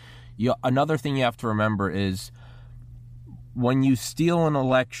that, another thing you have to remember is when you steal an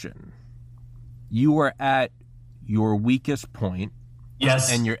election, you are at your weakest point.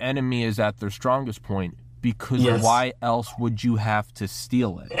 Yes. And your enemy is at their strongest point. Because why else would you have to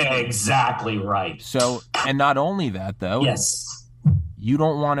steal it? Exactly right. So, and not only that, though. Yes. You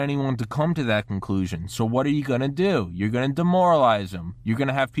don't want anyone to come to that conclusion. So what are you going to do? You're going to demoralize them. You're going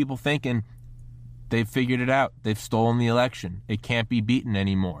to have people thinking they've figured it out. They've stolen the election. It can't be beaten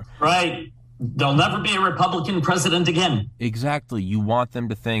anymore. Right. There'll never be a Republican president again. Exactly. You want them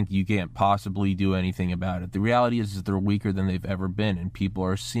to think you can't possibly do anything about it. The reality is they're weaker than they've ever been, and people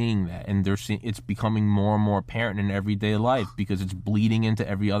are seeing that, and they're seeing it's becoming more and more apparent in everyday life because it's bleeding into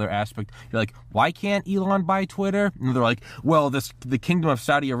every other aspect. You're like, why can't Elon buy Twitter? And they're like, well, the Kingdom of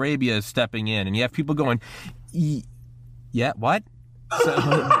Saudi Arabia is stepping in, and you have people going, yeah, what?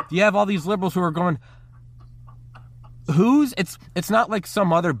 So you have all these liberals who are going. It's not like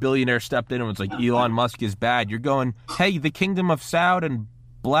some other billionaire stepped in and was like, Elon Musk is bad. You're going, hey, the Kingdom of Saud and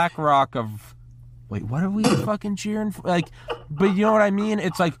BlackRock of, wait, what are we fucking cheering for? But you know what I mean?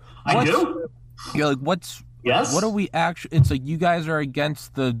 It's like, I do. You're like, yes. What are we actually? It's like you guys are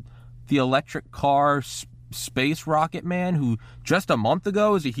against the electric car space rocket man who just a month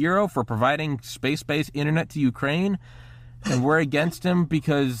ago was a hero for providing space-based internet to Ukraine, and we're against him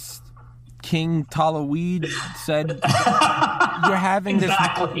because King Talaweed said you're having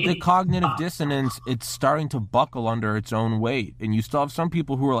the cognitive dissonance. It's starting to buckle under its own weight, and you still have some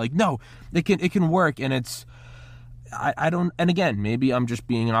people who are like, no, it can work. And it's I don't. And again, maybe I'm just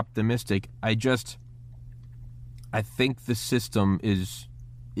being optimistic. I think the system is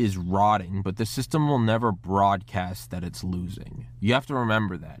rotting, but the system will never broadcast that it's losing. You have to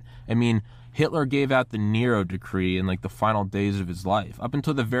remember that. I mean, Hitler gave out the Nero Decree in the final days of his life, up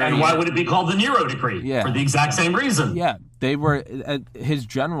until the very. And why would it be called the Nero Decree? Yeah. For the exact same reason. Yeah, his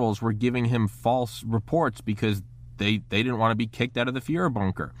generals were giving him false reports because they didn't want to be kicked out of the Führer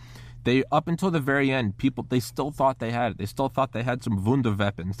bunker. They, up until the very end, they still thought they had it. They still thought they had some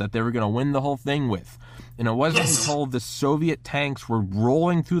Wunderweapons that they were going to win the whole thing with. And it wasn't until the Soviet tanks were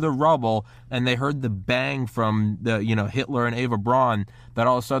rolling through the rubble and they heard the bang from the, Hitler and Eva Braun, that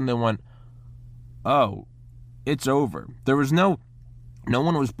all of a sudden they went, oh, it's over. There was no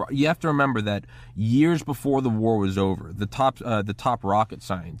one was. You have to remember that years before the war was over, the top rocket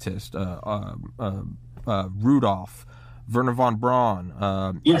scientist, Rudolph, Werner von Braun,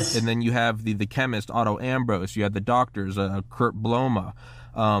 and then you have the chemist Otto Ambros. You had the doctors, Kurt Bloma.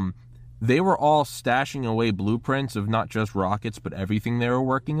 They were all stashing away blueprints of not just rockets but everything they were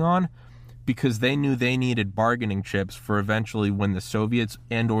working on, because they knew they needed bargaining chips for eventually when the Soviets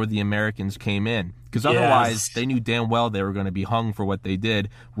and or the Americans came in. Because otherwise, they knew damn well they were going to be hung for what they did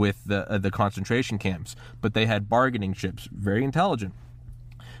with the concentration camps. But they had bargaining chips, very intelligent.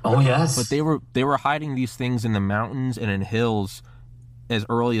 Oh yes. But they were hiding these things in the mountains and in hills as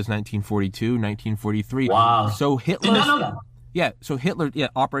early as 1942, 1943. Wow. So Hitler. Did not know that. Yeah. So Hitler. Yeah.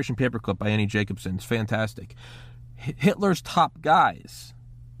 Operation Paperclip by Annie Jacobsen. It's fantastic. Hitler's top guys,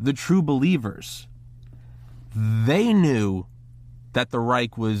 the true believers, they knew that the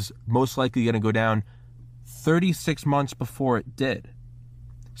Reich was most likely going to go down 36 months before it did.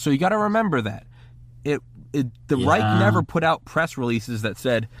 So you got to remember that. The Reich never put out press releases that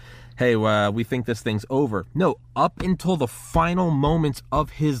said, hey, we think this thing's over. No, up until the final moments of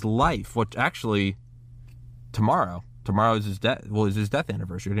his life, which actually, tomorrow is his death. Well, is his death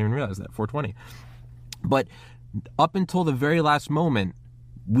anniversary. I didn't even realize that, 420. But up until the very last moment,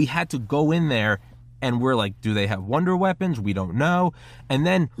 we had to go in there and we're like, do they have wonder weapons? We don't know. And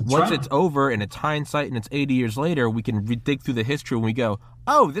then once it's over and it's hindsight and it's 80 years later, we can dig through the history and we go,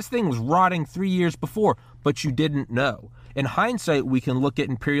 oh, this thing was rotting 3 years before, but you didn't know. In hindsight, we can look at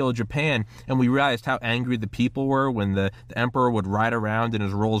Imperial Japan and we realized how angry the people were when the emperor would ride around in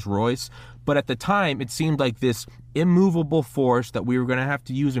his Rolls Royce. But at the time, it seemed like this immovable force that we were going to have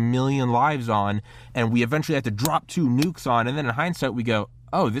to use 1 million lives on, and we eventually had to drop 2 nukes on. And then in hindsight, we go,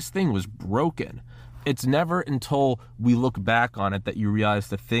 oh, this thing was broken. It's never until we look back on it that you realize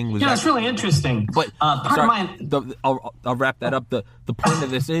the thing was. Yeah, it's really interesting. But I'll wrap that up. The point of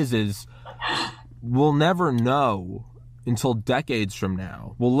this is we'll never know until decades from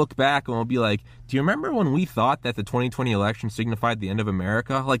now. We'll look back and we'll be like, do you remember when we thought that the 2020 election signified the end of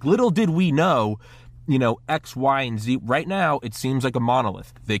America? Like, little did we know, X, Y, and Z. Right now, it seems like a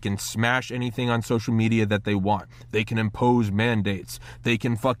monolith. They can smash anything on social media that they want. They can impose mandates. They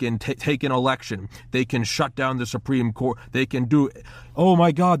can fucking take an election. They can shut down the Supreme Court. They can do, oh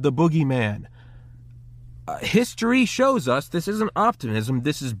my God, the boogeyman. History shows us, this isn't optimism,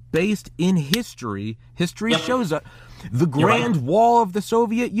 this is based in history. History shows us the Grand Wall of the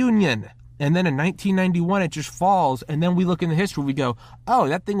Soviet Union. And then in 1991, it just falls. And then we look in the history, we go, oh,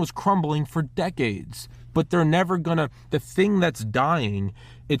 that thing was crumbling for decades. But they're never gonna, the thing that's dying,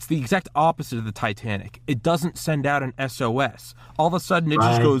 it's the exact opposite of the Titanic. It doesn't send out an SOS. All of a sudden, it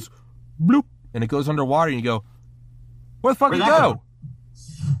just goes, bloop, and it goes underwater, and you go, where the fuck did it go?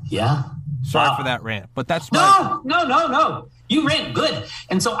 Yeah. Sorry for that rant, but that's my... No. You rant good.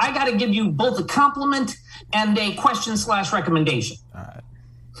 And so I got to give you both a compliment and a question/recommendation. All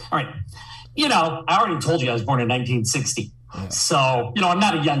right. I already told you I was born in 1960. Yeah. So, I'm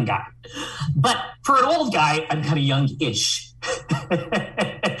not a young guy. But for an old guy, I'm kind of young-ish.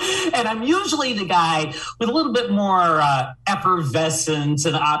 And I'm usually the guy with a little bit more effervescence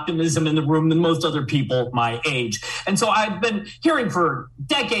and optimism in the room than most other people my age. And so I've been hearing for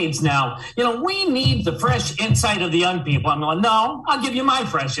decades now, we need the fresh insight of the young people. I'm going, no, I'll give you my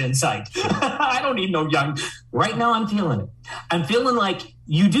fresh insight. I don't need no young. Right now I'm feeling it. I'm feeling like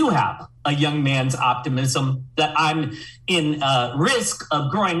you do have a young man's optimism, that I'm in risk of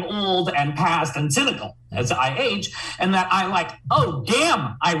growing old and past and cynical as I age, and that I like, oh,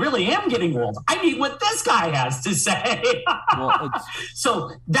 damn, I really am getting old. I need what this guy has to say.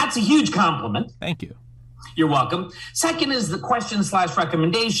 So that's a huge compliment. Thank you. You're welcome. Second is the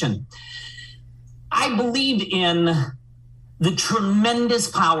question/recommendation. I believe in the tremendous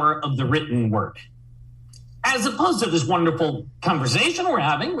power of the written word, as opposed to this wonderful conversation we're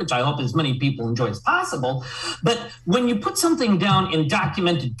having, which I hope as many people enjoy as possible. But when you put something down in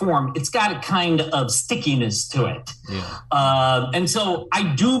documented form, it's got a kind of stickiness to it. Yeah. And so I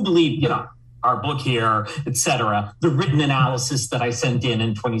do believe, our book here, et cetera, the written analysis that I sent in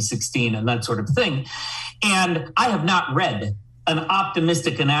 2016 and that sort of thing. And I have not read an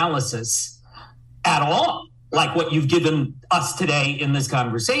optimistic analysis at all, like what you've given us today in this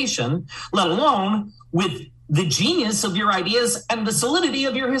conversation, let alone with the genius of your ideas and the solidity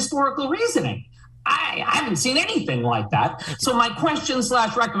of your historical reasoning. I haven't seen anything like that. So my question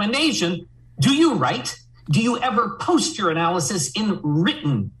 / recommendation, do you write? Do you ever post your analysis in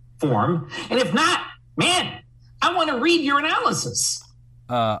written form? And if not, man, I want to read your analysis.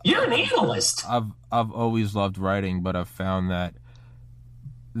 You're an analyst. I've always loved writing, but I've found that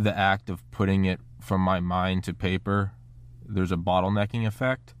the act of putting it from my mind to paper, there's a bottlenecking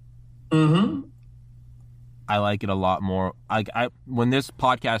effect. Mm-hmm. I like it a lot more. When this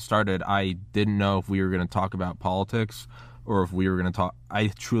podcast started, I didn't know if we were going to talk about politics or if we were going to talk. I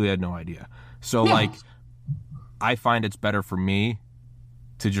truly had no idea. So, I find it's better for me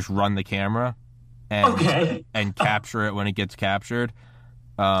to just run the camera and capture it when it gets captured.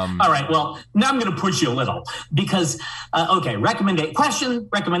 All right. Well, now I'm going to push you a little because,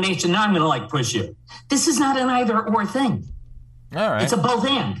 recommendation. Now I'm going to push you. This is not an either or thing. All right. It's a both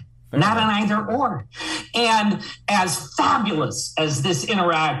and. Not an either or. And as fabulous as this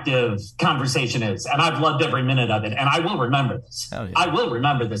interactive conversation is, and I've loved every minute of it, and I will remember this. Yeah. I will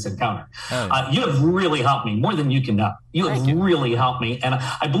remember this encounter. Yeah. You have really helped me more than you can know. You have really helped me. And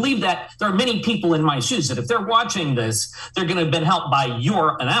I believe that there are many people in my shoes that if they're watching this, they're going to have been helped by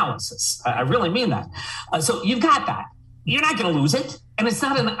your analysis. I really mean that. So you've got that. You're not going to lose it. And it's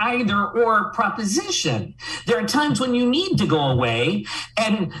not an either or proposition. There are times when you need to go away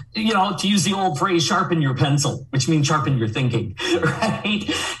and, to use the old phrase, sharpen your pencil, which means sharpen your thinking, right?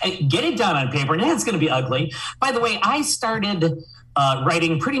 And get it down on paper. And it's going to be ugly. By the way, I started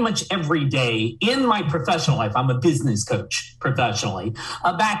writing pretty much every day in my professional life. I'm a business coach professionally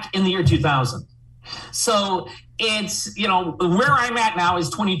back in the year 2000. So it's, where I'm at now is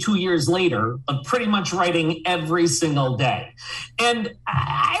 22 years later of pretty much writing every single day. And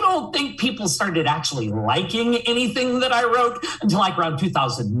I don't think people started actually liking anything that I wrote until around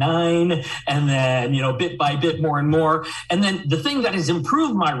 2009. And then, bit by bit, more and more. And then the thing that has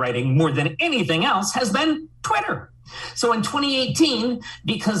improved my writing more than anything else has been Twitter. So in 2018,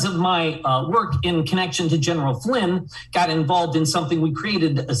 because of my work in connection to General Flynn, got involved in something we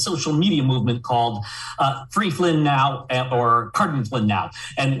created, a social media movement called Free Flynn Now or Pardon Flynn Now.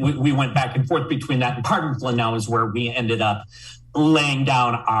 And we went back and forth between that, and Pardon Flynn Now is where we ended up laying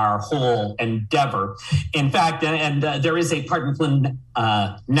down our whole endeavor. In fact, and there is a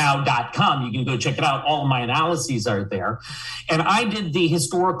pardonflynnnow.com. You can go check it out. All of my analyses are there. And I did the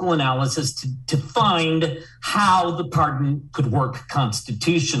historical analysis to find how the pardon could work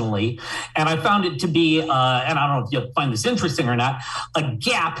constitutionally. And I found it to be, and I don't know if you'll find this interesting or not, a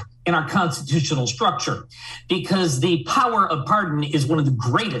gap in our constitutional structure, because the power of pardon is one of the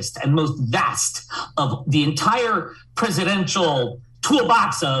greatest and most vast of the entire presidential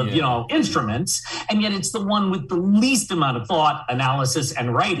toolbox of instruments, and yet it's the one with the least amount of thought, analysis,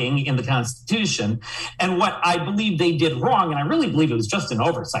 and writing in the Constitution. And what I believe they did wrong, and I really believe it was just an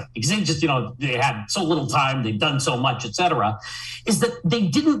oversight, because they just they had so little time, they've done so much, etc., is that they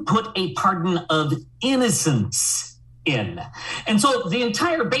didn't put a pardon of innocence in. And so the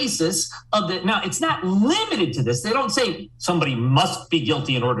entire basis of now it's not limited to this. They don't say somebody must be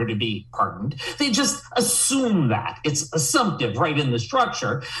guilty in order to be pardoned. They just assume that. It's assumptive right in the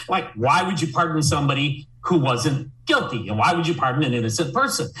structure. Like, why would you pardon somebody who wasn't guilty? And why would you pardon an innocent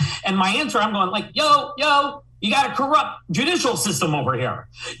person? And my answer, I'm going yo, you got a corrupt judicial system over here.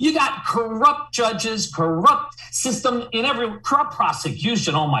 You got corrupt judges, corrupt system in corrupt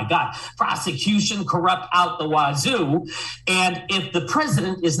prosecution. Oh my God, prosecution corrupt out the wazoo. And if the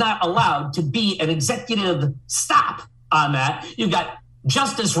president is not allowed to be an executive stop on that, you've got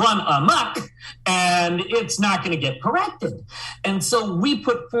justice run amok, and it's not going to get corrected. And so we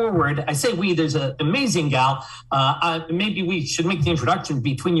put forward, I say we, there's an amazing gal. Maybe we should make the introduction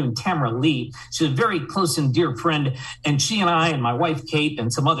between you and Tamara Lee. She's a very close and dear friend. And she and I and my wife, Kate,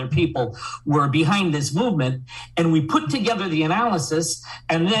 and some other people were behind this movement. And we put together the analysis.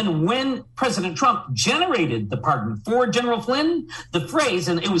 And then when President Trump generated the pardon for General Flynn, the phrase,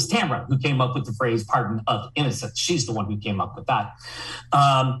 and it was Tamara who came up with the phrase pardon of innocence. She's the one who came up with that.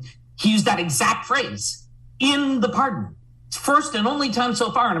 He used that exact phrase in the pardon. First and only time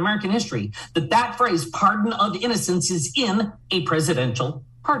so far in American history that phrase pardon of innocence is in a presidential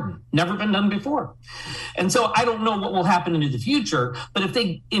pardon. Never been done before. And so I don't know what will happen into the future, but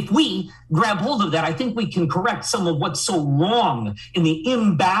if we grab hold of that, I think we can correct some of what's so wrong in the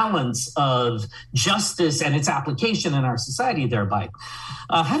imbalance of justice and its application in our society thereby.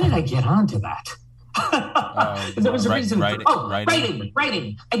 How did I get onto that? There was a reason.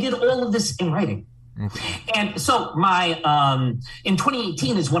 Writing. I did all of this in writing. And so in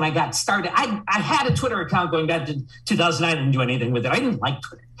 2018 is when I got started. I had a Twitter account going back to 2009. I didn't do anything with it. I didn't like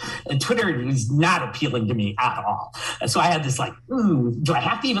Twitter. And Twitter was not appealing to me at all. So I had this do I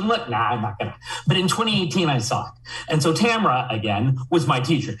have to even look? Nah, I'm not going to. But in 2018, I saw it. And so Tamara, again, was my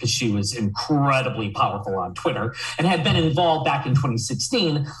teacher because she was incredibly powerful on Twitter and had been involved back in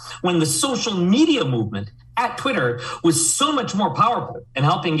 2016 when the social media movement at Twitter was so much more powerful in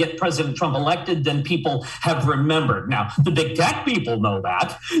helping get President Trump elected than people have remembered. Now, the big tech people know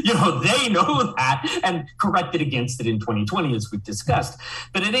that, they know that and corrected against it in 2020, as we've discussed.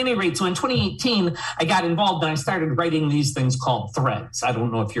 But at any rate, so in 2018, I got involved and I started writing these things called threads. I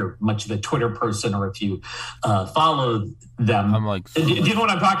don't know if you're much of a Twitter person or if you follow them. I'm like, do you know what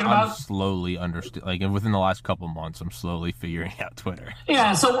I'm talking about? I'm slowly within the last couple of months, I'm slowly figuring out Twitter.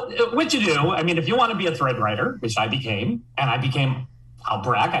 Yeah. So what you do, if you want to be a thread writer, which I became, I'll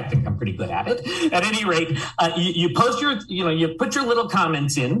brag, I think I'm pretty good at it. At any rate, you post you put your little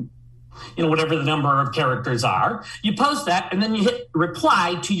comments in, whatever the number of characters are, you post that, and then you hit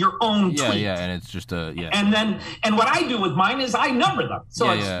reply to your own tweet. Yeah, and it's just And what I do with mine is I number them. So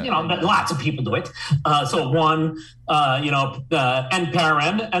lots of people do it. So one, and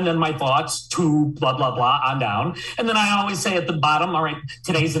parent, and then my thoughts, two, blah, blah, blah, on down. And then I always say at the bottom, all right,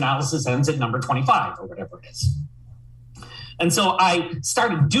 today's analysis ends at number 25 or whatever it is. And so I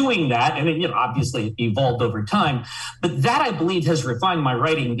started doing that, and it, obviously evolved over time. But that, I believe, has refined my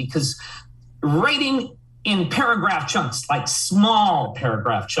writing, because writing in paragraph chunks, like small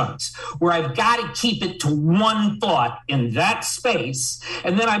paragraph chunks, where I've got to keep it to one thought in that space,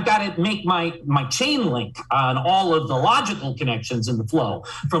 and then I've got to make my chain link on all of the logical connections in the flow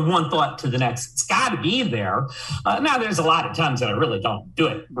from one thought to the next. It's got to be there. Now, there's a lot of times that I really don't do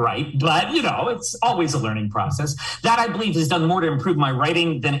it right, but, it's always a learning process. That, I believe, has done more to improve my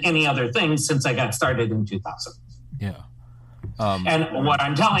writing than any other thing since I got started in 2000. Yeah. And what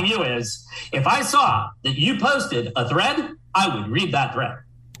I'm telling you is, if I saw that you posted a thread, I would read that thread.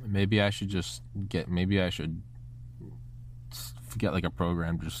 Maybe I should get like a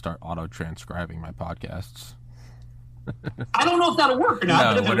program to just start auto-transcribing my podcasts. I don't know if that'll work or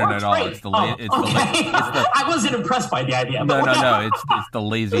not, but if it works, great. I wasn't impressed by the idea. No. It's the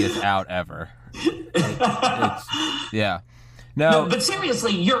laziest out ever. Yeah. No, but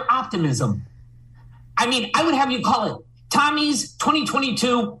seriously, your optimism. I would have you call it Tommy's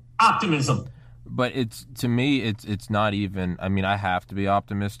 2022 optimism. But it's not even. I have to be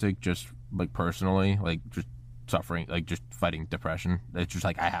optimistic, just like personally, like just suffering, like just fighting depression. It's just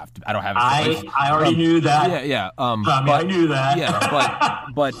like I have to. I don't have. I already knew that. Yeah. Tommy, I knew that. Yeah,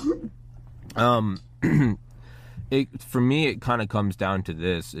 but for me, it kind of comes down to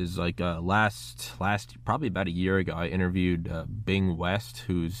this: is like last probably about a year ago, I interviewed Bing West,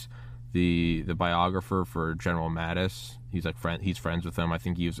 who's the biographer for General Mattis. He's he's friends with him. I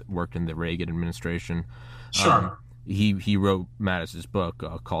think he worked in the Reagan administration. Sure. He wrote Mattis's book,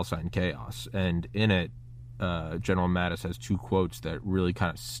 Call Sign Chaos, and in it, General Mattis has two quotes that really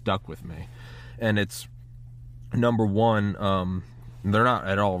kind of stuck with me. And it's, number one, they're not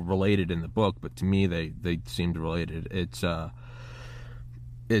at all related in the book, but to me they seemed related. It's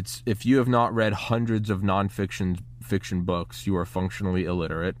if you have not read hundreds of fiction books, you are functionally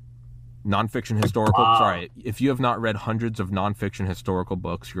illiterate. Nonfiction historical. Wow. Sorry, if you have not read hundreds of nonfiction historical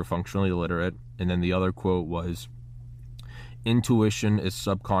books, you're functionally illiterate. And then the other quote was, "Intuition is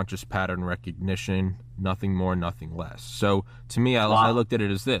subconscious pattern recognition, nothing more, nothing less." So to me, I looked at it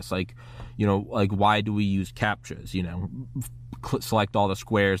as this, like why do we use CAPTCHAs? Select all the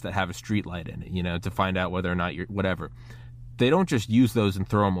squares that have a street light in it, to find out whether or not you're whatever. They don't just use those and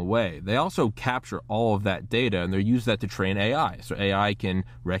throw them away. They also capture all of that data, and they use that to train AI. So AI can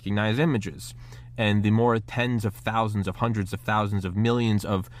recognize images. And the more tens of thousands of hundreds of thousands of millions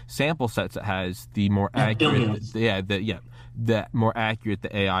of sample sets it has, the more accurate the more accurate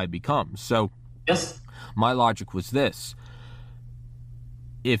the AI becomes. So yes, my logic was this.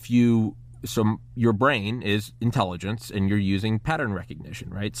 So your brain is intelligence, and you're using pattern recognition,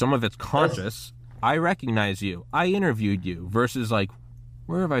 right? Some of it's conscious. Yes. I recognize you. I interviewed you, versus like,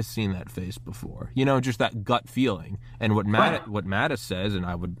 where have I seen that face before? Just that gut feeling. And what Mattis says, and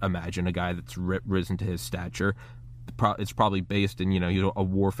I would imagine a guy that's risen to his stature, it's probably based in, he's a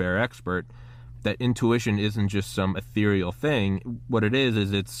warfare expert, that intuition isn't just some ethereal thing. What it is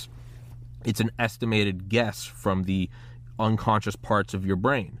it's an estimated guess from the unconscious parts of your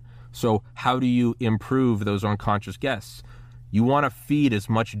brain. So how do you improve those unconscious guesses? You want to feed as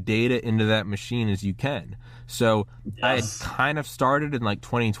much data into that machine as you can. So yes. I had kind of started in like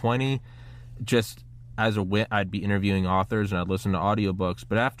 2020. as a wit, I'd be interviewing authors and I'd listen to audiobooks.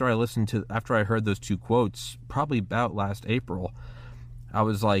 But after I heard those 2 quotes, probably about last April, I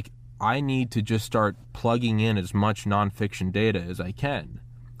was like, I need to just start plugging in as much nonfiction data as I can.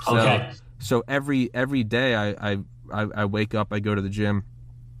 So every day I wake up, I go to the gym,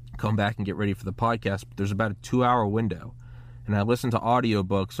 come back and get ready for the podcast. But there's about a 2-hour window, and I listen to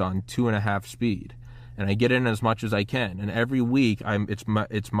audiobooks on 2.5 speed. And I get in as much as I can. And every week,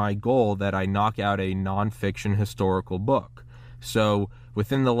 it's my goal that I knock out a nonfiction historical book. So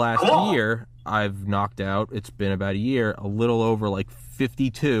within the last year, I've knocked out, it's been about a year, a little over like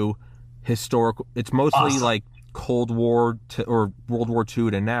 52 historical. It's mostly like Cold War or World War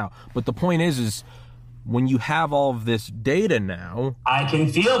II to now. But the point is when you have all of this data now, I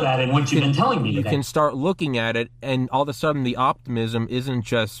can feel that in what you've been telling me today. You can start looking at it, and all of a sudden the optimism isn't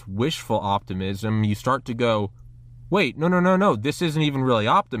just wishful optimism. You start to go, wait, no, this isn't even really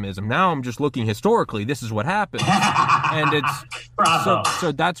optimism. Now I'm just looking historically. This is what happened. And it's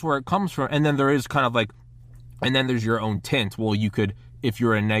so that's where it comes from. And then there is kind of like, and then there's your own tint. Well, you could, if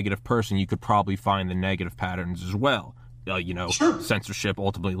you're a negative person, you could probably find the negative patterns as well. Sure. Censorship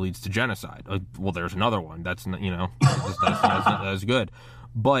ultimately leads to genocide. Well, there's another one. That's not as good.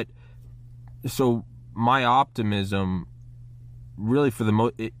 But so my optimism, really, for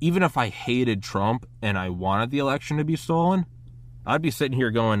the even if I hated Trump and I wanted the election to be stolen, I'd be sitting here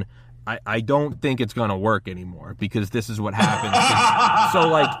going, I don't think it's going to work anymore because this is what happens. So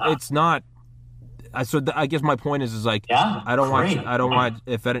like, it's not. So I guess my point is like, I don't want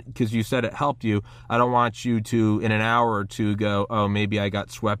because you said it helped you. I don't want you to in an hour or two go, oh, maybe I got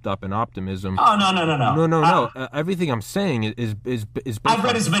swept up in optimism. Oh, no. Everything I'm saying is I've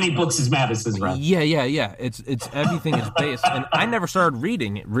read as many books as Mattis has read. Yeah. It's everything is based, and I never started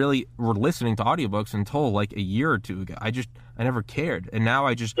reading it really or listening to audiobooks until like a year or two ago. I never cared, and now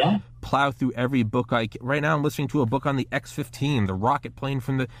I just plow through every book right now I'm listening to a book on the X-15, the rocket plane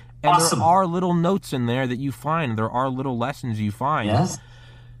from the. And there are little notes in there that you find. There are little lessons you find. Yes.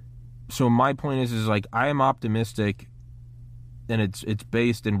 So my point is like, I am optimistic, and it's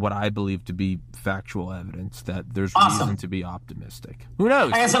based in what I believe to be factual evidence that there's reason to be optimistic. Who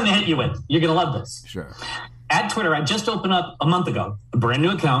knows? I got something to hit you with. You're going to love this. Sure. At Twitter, I just opened up a month ago a brand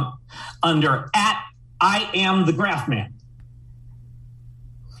new account under @IamTheGraphMan.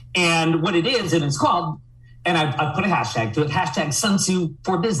 And what it is, and it's called, and I put a hashtag to it, hashtag Sun Tzu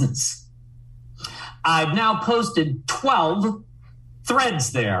for Business. I've now posted 12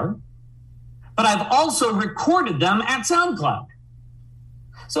 threads there, but I've also recorded them at SoundCloud.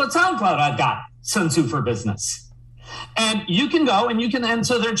 So at SoundCloud, I've got Sun Tzu for Business. And you can go and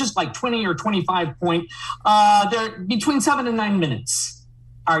so they're just like 20 or 25 point, they're between 7 and 9 minutes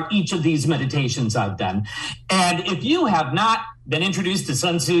are each of these meditations I've done. And if you have not been introduced to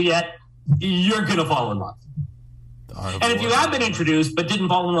Sun Tzu yet, you're going to fall in love. And if you have been introduced but didn't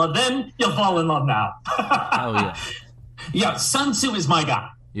fall in love then, you'll fall in love now. Oh, yeah. Yeah, Sun Tzu is my guy.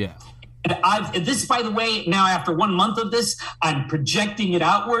 Yeah. And this, by the way, now after 1 month of this, I'm projecting it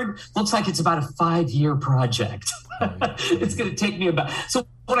outward. Looks like it's about a 5-year project. Oh, yeah. It's going to take me about. So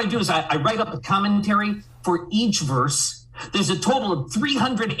what I do is I write up a commentary for each verse. There's a total of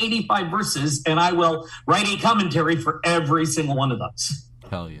 385 verses, and I will write a commentary for every single one of those.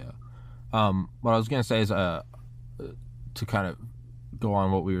 Hell yeah. What I was going to say is to kind of go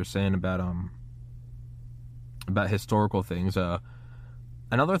on what we were saying about historical things.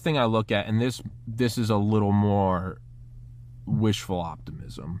 Another thing I look at, and this is a little more wishful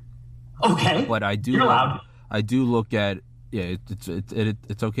optimism. Okay. But I do. You're allowed. I do look at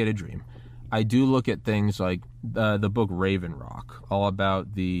it's okay to dream. I do look at things like the book Raven Rock, all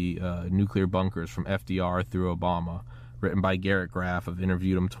about the nuclear bunkers from FDR through Obama, written by Garrett Graff. I've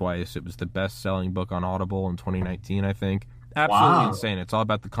interviewed him twice. It was the best-selling book on Audible in 2019, I think. Absolutely insane. It's all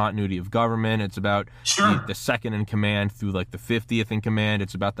about the continuity of government. It's about the second in command through like the 50th in command.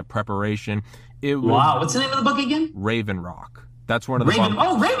 It's about the preparation. What's the name of the book again? Raven Rock. That's one of the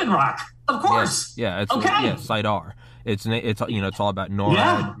Raven Rock. Of course. Yeah. It's okay. Yeah, Site R. It's all about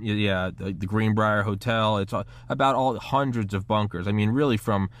NORAD. Yeah. The Greenbrier Hotel. It's all about all hundreds of bunkers. I mean, really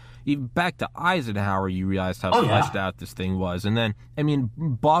from even back to Eisenhower, you realized how fleshed out this thing was. And then, I mean,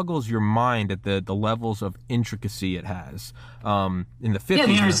 boggles your mind at the levels of intricacy it has. In the 50s. Yeah,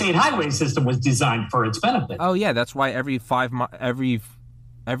 the interstate highway system was designed for its benefit. Oh yeah, that's why every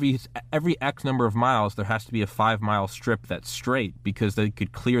X number of miles, there has to be a 5-mile strip that's straight, because they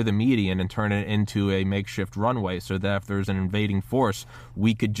could clear the median and turn it into a makeshift runway, so that if there's an invading force,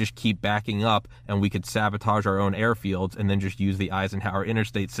 we could just keep backing up and we could sabotage our own airfields and then just use the Eisenhower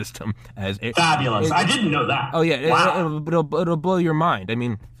interstate system as fabulous. I didn't know that. Oh yeah, wow. It'll blow your mind. I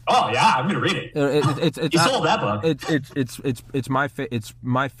mean, Oh yeah, I'm gonna read it. You sold that book. It's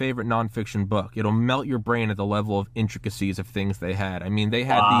my favorite nonfiction book. It'll melt your brain at the level of intricacies of things they had. I mean, they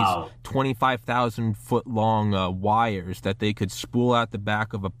had these 25,000 foot long wires that they could spool out the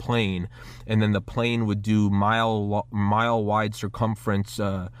back of a plane, and then the plane would do mile wide circumference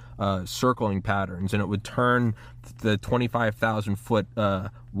circling patterns, and it would turn the 25,000 foot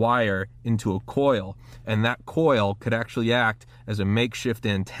wire into a coil, and that coil could actually act as a makeshift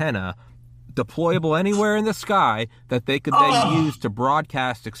antenna deployable anywhere in the sky that they could then use to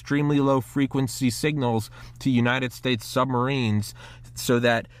broadcast extremely low frequency signals to United States submarines, so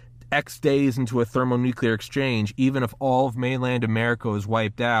that X days into a thermonuclear exchange, even if all of mainland America was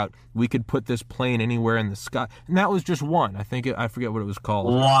wiped out, we could put this plane anywhere in the sky. And that was just one. I forget what it was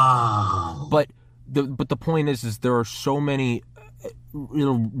called. Wow. But the point is there are so many.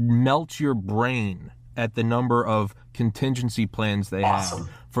 It'll melt your brain at the number of contingency plans they have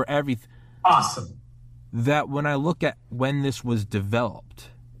for everything. Awesome. That when I look at when this was developed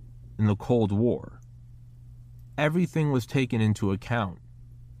in the Cold War, everything was taken into account,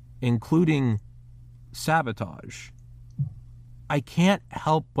 including sabotage. I can't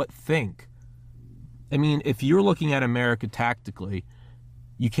help but think. I mean, if you're looking at America tactically,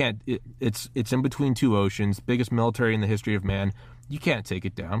 you can't. It's in between two oceans, biggest military in the history of man. You can't take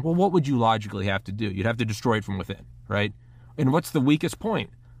it down. Well, what would you logically have to do? You'd have to destroy it from within, right? And what's the weakest point?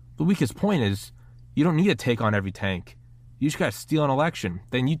 The weakest point is you don't need to take on every tank. You just got to steal an election.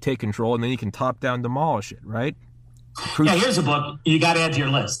 Then you take control, and then you can top-down demolish it, right? Yeah, here's a book you got to add to your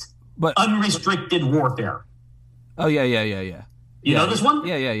list. But Unrestricted Warfare. Oh, yeah. You know this one?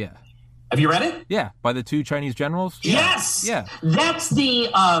 Yeah. Have you read it? Yeah, by the two Chinese generals? Yes! Yeah. That's the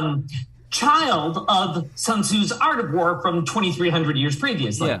child of Sun Tzu's Art of War from 2,300 years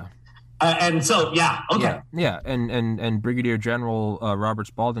previously. Yeah. And so, yeah, okay. Yeah. And Brigadier General Robert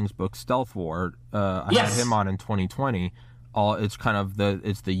Spalding's book, Stealth War, I had him on in 2020. It's kind of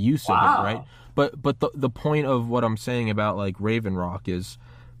the use of it, right? But the point of what I'm saying about like Raven Rock is,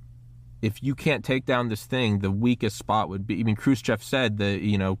 if you can't take down this thing, the weakest spot would be. I mean, Khrushchev said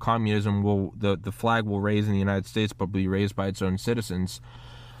that communism the flag will raise in the United States, but be raised by its own citizens.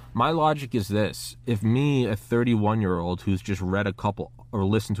 My logic is this: if me, a 31-year-old who's just read a couple or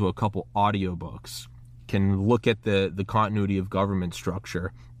listened to a couple audiobooks, can look at the continuity of government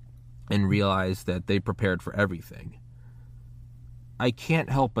structure and realize that they prepared for everything, I can't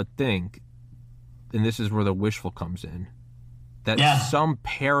help but think, and this is where the wishful comes in, that some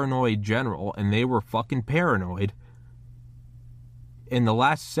paranoid general, and they were fucking paranoid, in the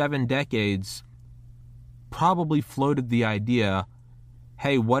last 7 decades probably floated the idea,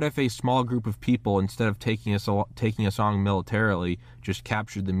 hey, what if a small group of people, instead of taking us on militarily, just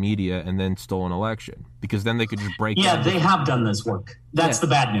captured the media and then stole an election? Because then they could just break. Yeah, they have done this work. That's the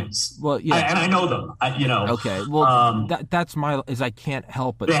bad news. Well, yeah, and I know them. Okay, well, that's I can't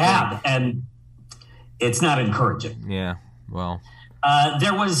help but they have, and it's not encouraging. Yeah, well,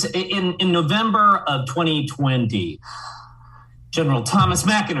 there was in November of 2020, General Thomas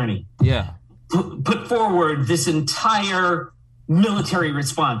McInerney put forward this entire military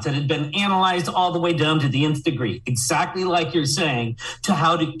response that had been analyzed all the way down to the nth degree, exactly like you're saying, to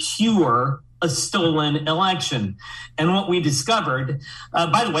how to cure a stolen election. And what we discovered,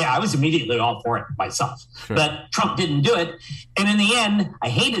 by the way, I was immediately all for it myself, but Trump didn't do it. And in the end, I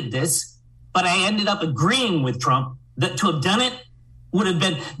hated this, but I ended up agreeing with Trump that to have done it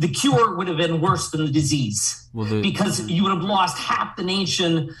the cure would have been worse than the disease, because you would have lost half the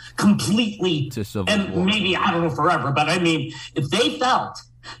nation completely to civil war. Maybe, I don't know, forever. But I mean, if they felt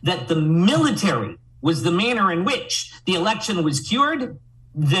that the military was the manner in which the election was cured,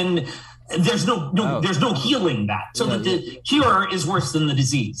 then there's no healing that. So that the cure is worse than the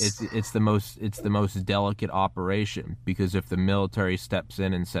disease. It's the most delicate operation, because if the military steps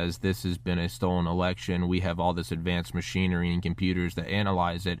in and says this has been a stolen election, we have all this advanced machinery and computers that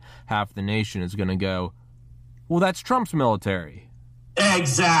analyze it, half the nation is going to go, well, that's Trump's military.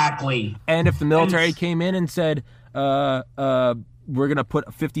 Exactly. And if the military came in and said, we're going to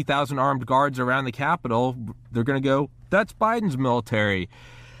put 50,000 armed guards around the Capitol, they're going to go, that's Biden's military.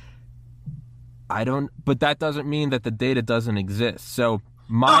 But that doesn't mean that the data doesn't exist. So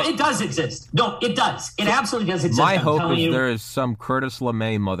no, it does exist. No, it does. It absolutely does exist. My hope is there is some Curtis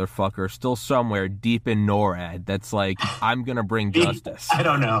LeMay motherfucker still somewhere deep in NORAD that's like, I'm going to bring justice. I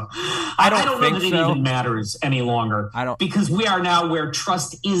don't know. I don't know that it even matters any longer. Because we are now where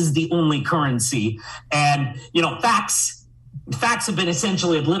trust is the only currency. And, facts facts have been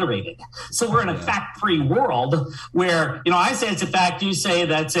essentially obliterated. So we're in a fact-free world where, I say it's a fact, you say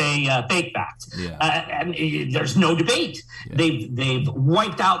that's a fake fact. And there's no debate. They've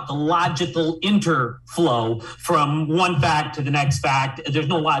wiped out the logical interflow from one fact to the next fact. There's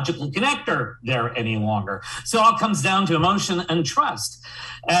no logical connector there any longer. So it all comes down to emotion and trust.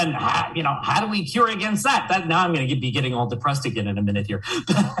 And, how do we cure against that? Now I'm going to be getting all depressed again in a minute here.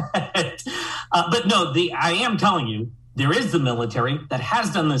 But no, I am telling you, there is the military that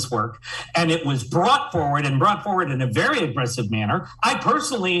has done this work, and it was brought forward in a very aggressive manner. I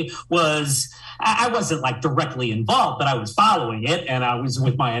personally I wasn't like directly involved, but I was following it, and I was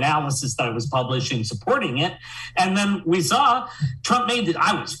with my analysis that I was publishing, supporting it. And then we saw Trump made it.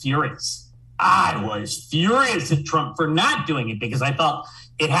 I was furious. I was furious at Trump for not doing it because I felt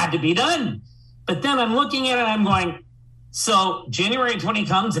it had to be done. But then I'm looking at it and I'm going, so January 20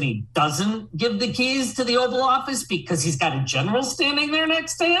 comes and he doesn't give the keys to the Oval Office because he's got a general standing there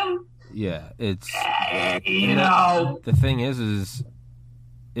next to him? Yeah, it's... The thing is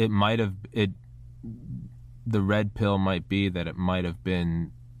it might have... The red pill might be that it might have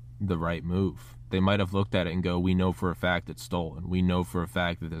been the right move. They might have looked at it and go, we know for a fact it's stolen. We know for a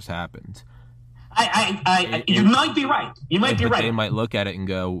fact that this happened. You might be right. They might look at it and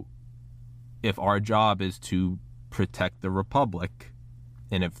go, if our job is to protect the Republic,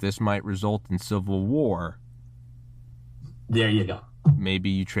 and if this might result in civil war, there you go. Maybe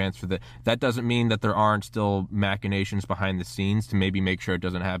you transfer that doesn't mean that there aren't still machinations behind the scenes to maybe make sure it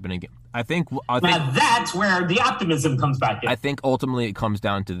doesn't happen again. I think that's where the optimism comes back in. I think ultimately it comes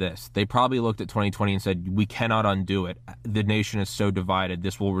down to this. They probably looked at 2020 and said, we cannot undo it. The nation is so divided.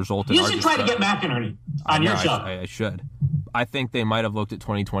 This will result in... You should try to get McInerney on your show. I should. I think they might have looked at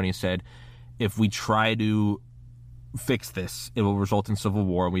 2020 and said, if we try to fix this, it will result in civil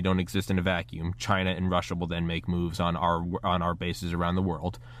war. We don't exist in a vacuum. China and Russia will then make moves on our bases around the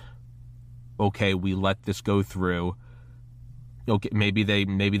world. Okay, we let this go through. Okay, maybe they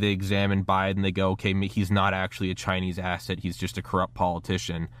examine Biden. They go, okay, he's not actually a Chinese asset. He's just a corrupt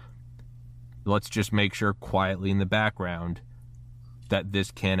politician. Let's just make sure quietly in the background that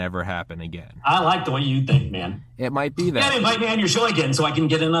this can't ever happen again. I like the way you think, man. It might be that. Yeah, invite me on your show again so I can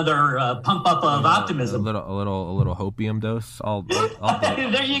get another pump up of optimism. A little hopium dose. I'll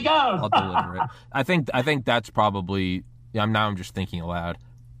there you go. I'll deliver it. I think that's probably. I'm just thinking aloud.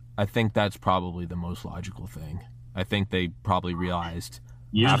 I think that's probably the most logical thing. I think they probably realized.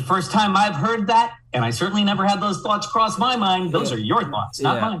 You're the first time I've heard that, and I certainly never had those thoughts cross my mind. Those are your thoughts,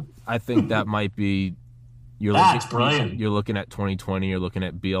 not mine. I think that might be. That's brilliant. You're looking at 2020. You're looking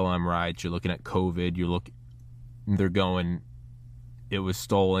at BLM riots. You're looking at COVID. They're going, it was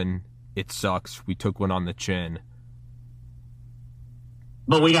stolen. It sucks. We took one on the chin.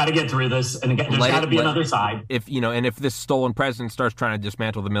 But we got to get through this, and there's got to be another side. If this stolen president starts trying to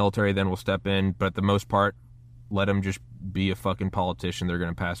dismantle the military, then we'll step in. But the most part, let him just be a fucking politician. They're going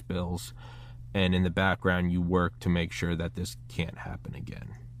to pass bills, and in the background, you work to make sure that this can't happen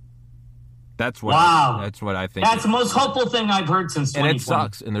again. That's what I think. That's the most hopeful thing I've heard since 2020. And it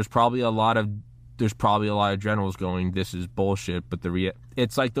sucks. And there's probably a lot of generals going, this is bullshit. But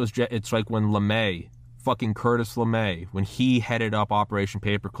it's like when LeMay, fucking Curtis LeMay, when he headed up Operation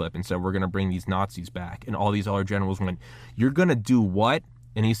Paperclip and said, we're going to bring these Nazis back. And all these other generals went, you're going to do what?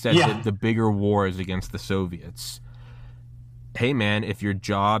 And he said that the bigger war is against the Soviets. Hey, man, if your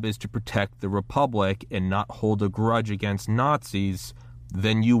job is to protect the Republic and not hold a grudge against Nazis,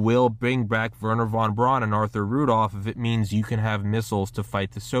 then you will bring back Wernher von Braun and Arthur Rudolph if it means you can have missiles to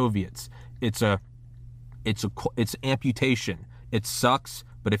fight the Soviets. It's amputation. It sucks,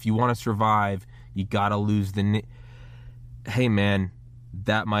 but if you want to survive, you gotta lose Hey, man,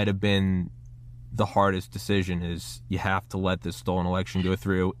 that might have been the hardest decision. Is you have to let this stolen election go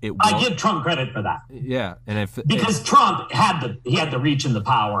through. I give Trump credit for that. Yeah, and because Trump had the reach and the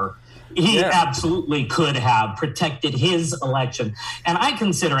power. He absolutely could have protected his election. And I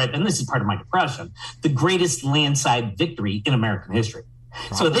consider it, and this is part of my depression, the greatest landslide victory in American history.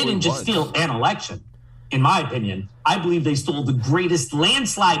 So they didn't just steal an election, in my opinion. I believe they stole the greatest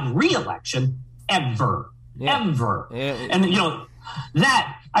landslide re-election ever. Yeah. Ever. Yeah. And,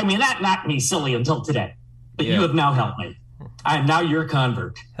 that knocked me silly until today. But you have now helped me. I am now your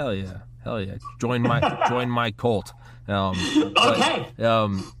convert. Hell yeah. Join my cult. Okay.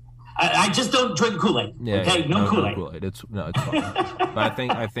 I just don't drink Kool-Aid. Yeah, okay, no Kool-Aid. No Kool-Aid. It's fine. But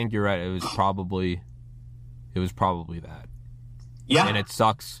I think you're right. It was probably that. Yeah. And it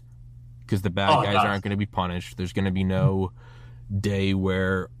sucks because the bad guys aren't going to be punished. There's going to be no day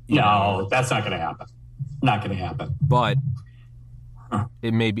where that's not going to happen. Not going to happen. But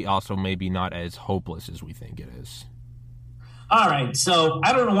it may be also maybe not as hopeless as we think it is. All right, so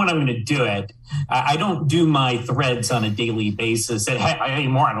I don't know when I'm going to do it. I don't do my threads on a daily basis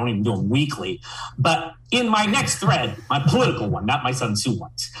anymore. I don't even do them weekly. But in my next thread, my political one, not my Sun Tzu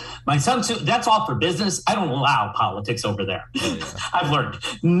ones, my Sun Tzu, that's all for business. I don't allow politics over there. Oh, yeah. I've learned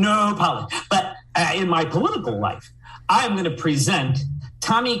no politics. But in my political life, I am going to present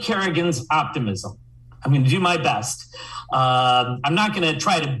Tommy Kerrigan's optimism. I'm going to do my best. I'm not going to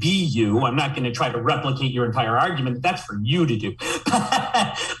try to be you. I'm not going to try to replicate your entire argument. That's for you to do.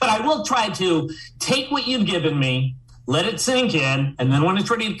 But I will try to take what you've given me, let it sink in, and then when it's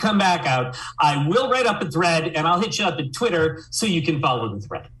ready to come back out, I will write up a thread, and I'll hit you up at Twitter so you can follow the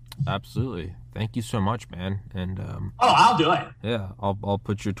thread. Absolutely. Thank you so much, man. And I'll do it. Yeah, I'll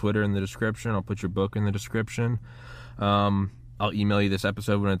put your Twitter in the description. I'll put your book in the description. I'll email you this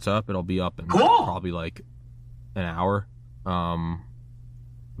episode when it's up. It'll be up in probably like an hour.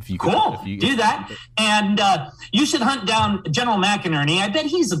 If you could, do that. And you should hunt down General McInerney. I bet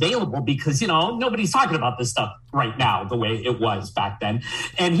he's available because, nobody's talking about this stuff right now the way it was back then.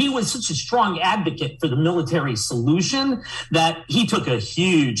 And he was such a strong advocate for the military solution that he took a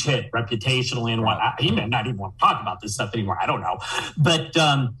huge hit reputationally and whatnot. He may not even want to talk about this stuff anymore. I don't know. But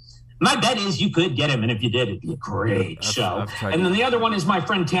my bet is you could get him, and if you did, it'd be a great show. And then the other one is my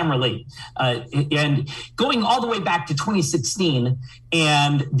friend Tamara Lee. And going all the way back to 2016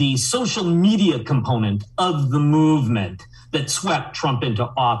 and the social media component of the movement that swept Trump into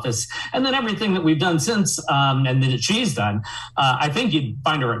office, and then everything that we've done since and that she's done, I think you'd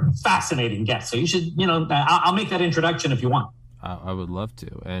find her a fascinating guest. So you should, I'll make that introduction if you want. I would love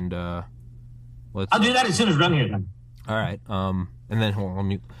to. And I'll do that as soon as we're done here then. All right. And then hold on,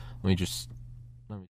 let me just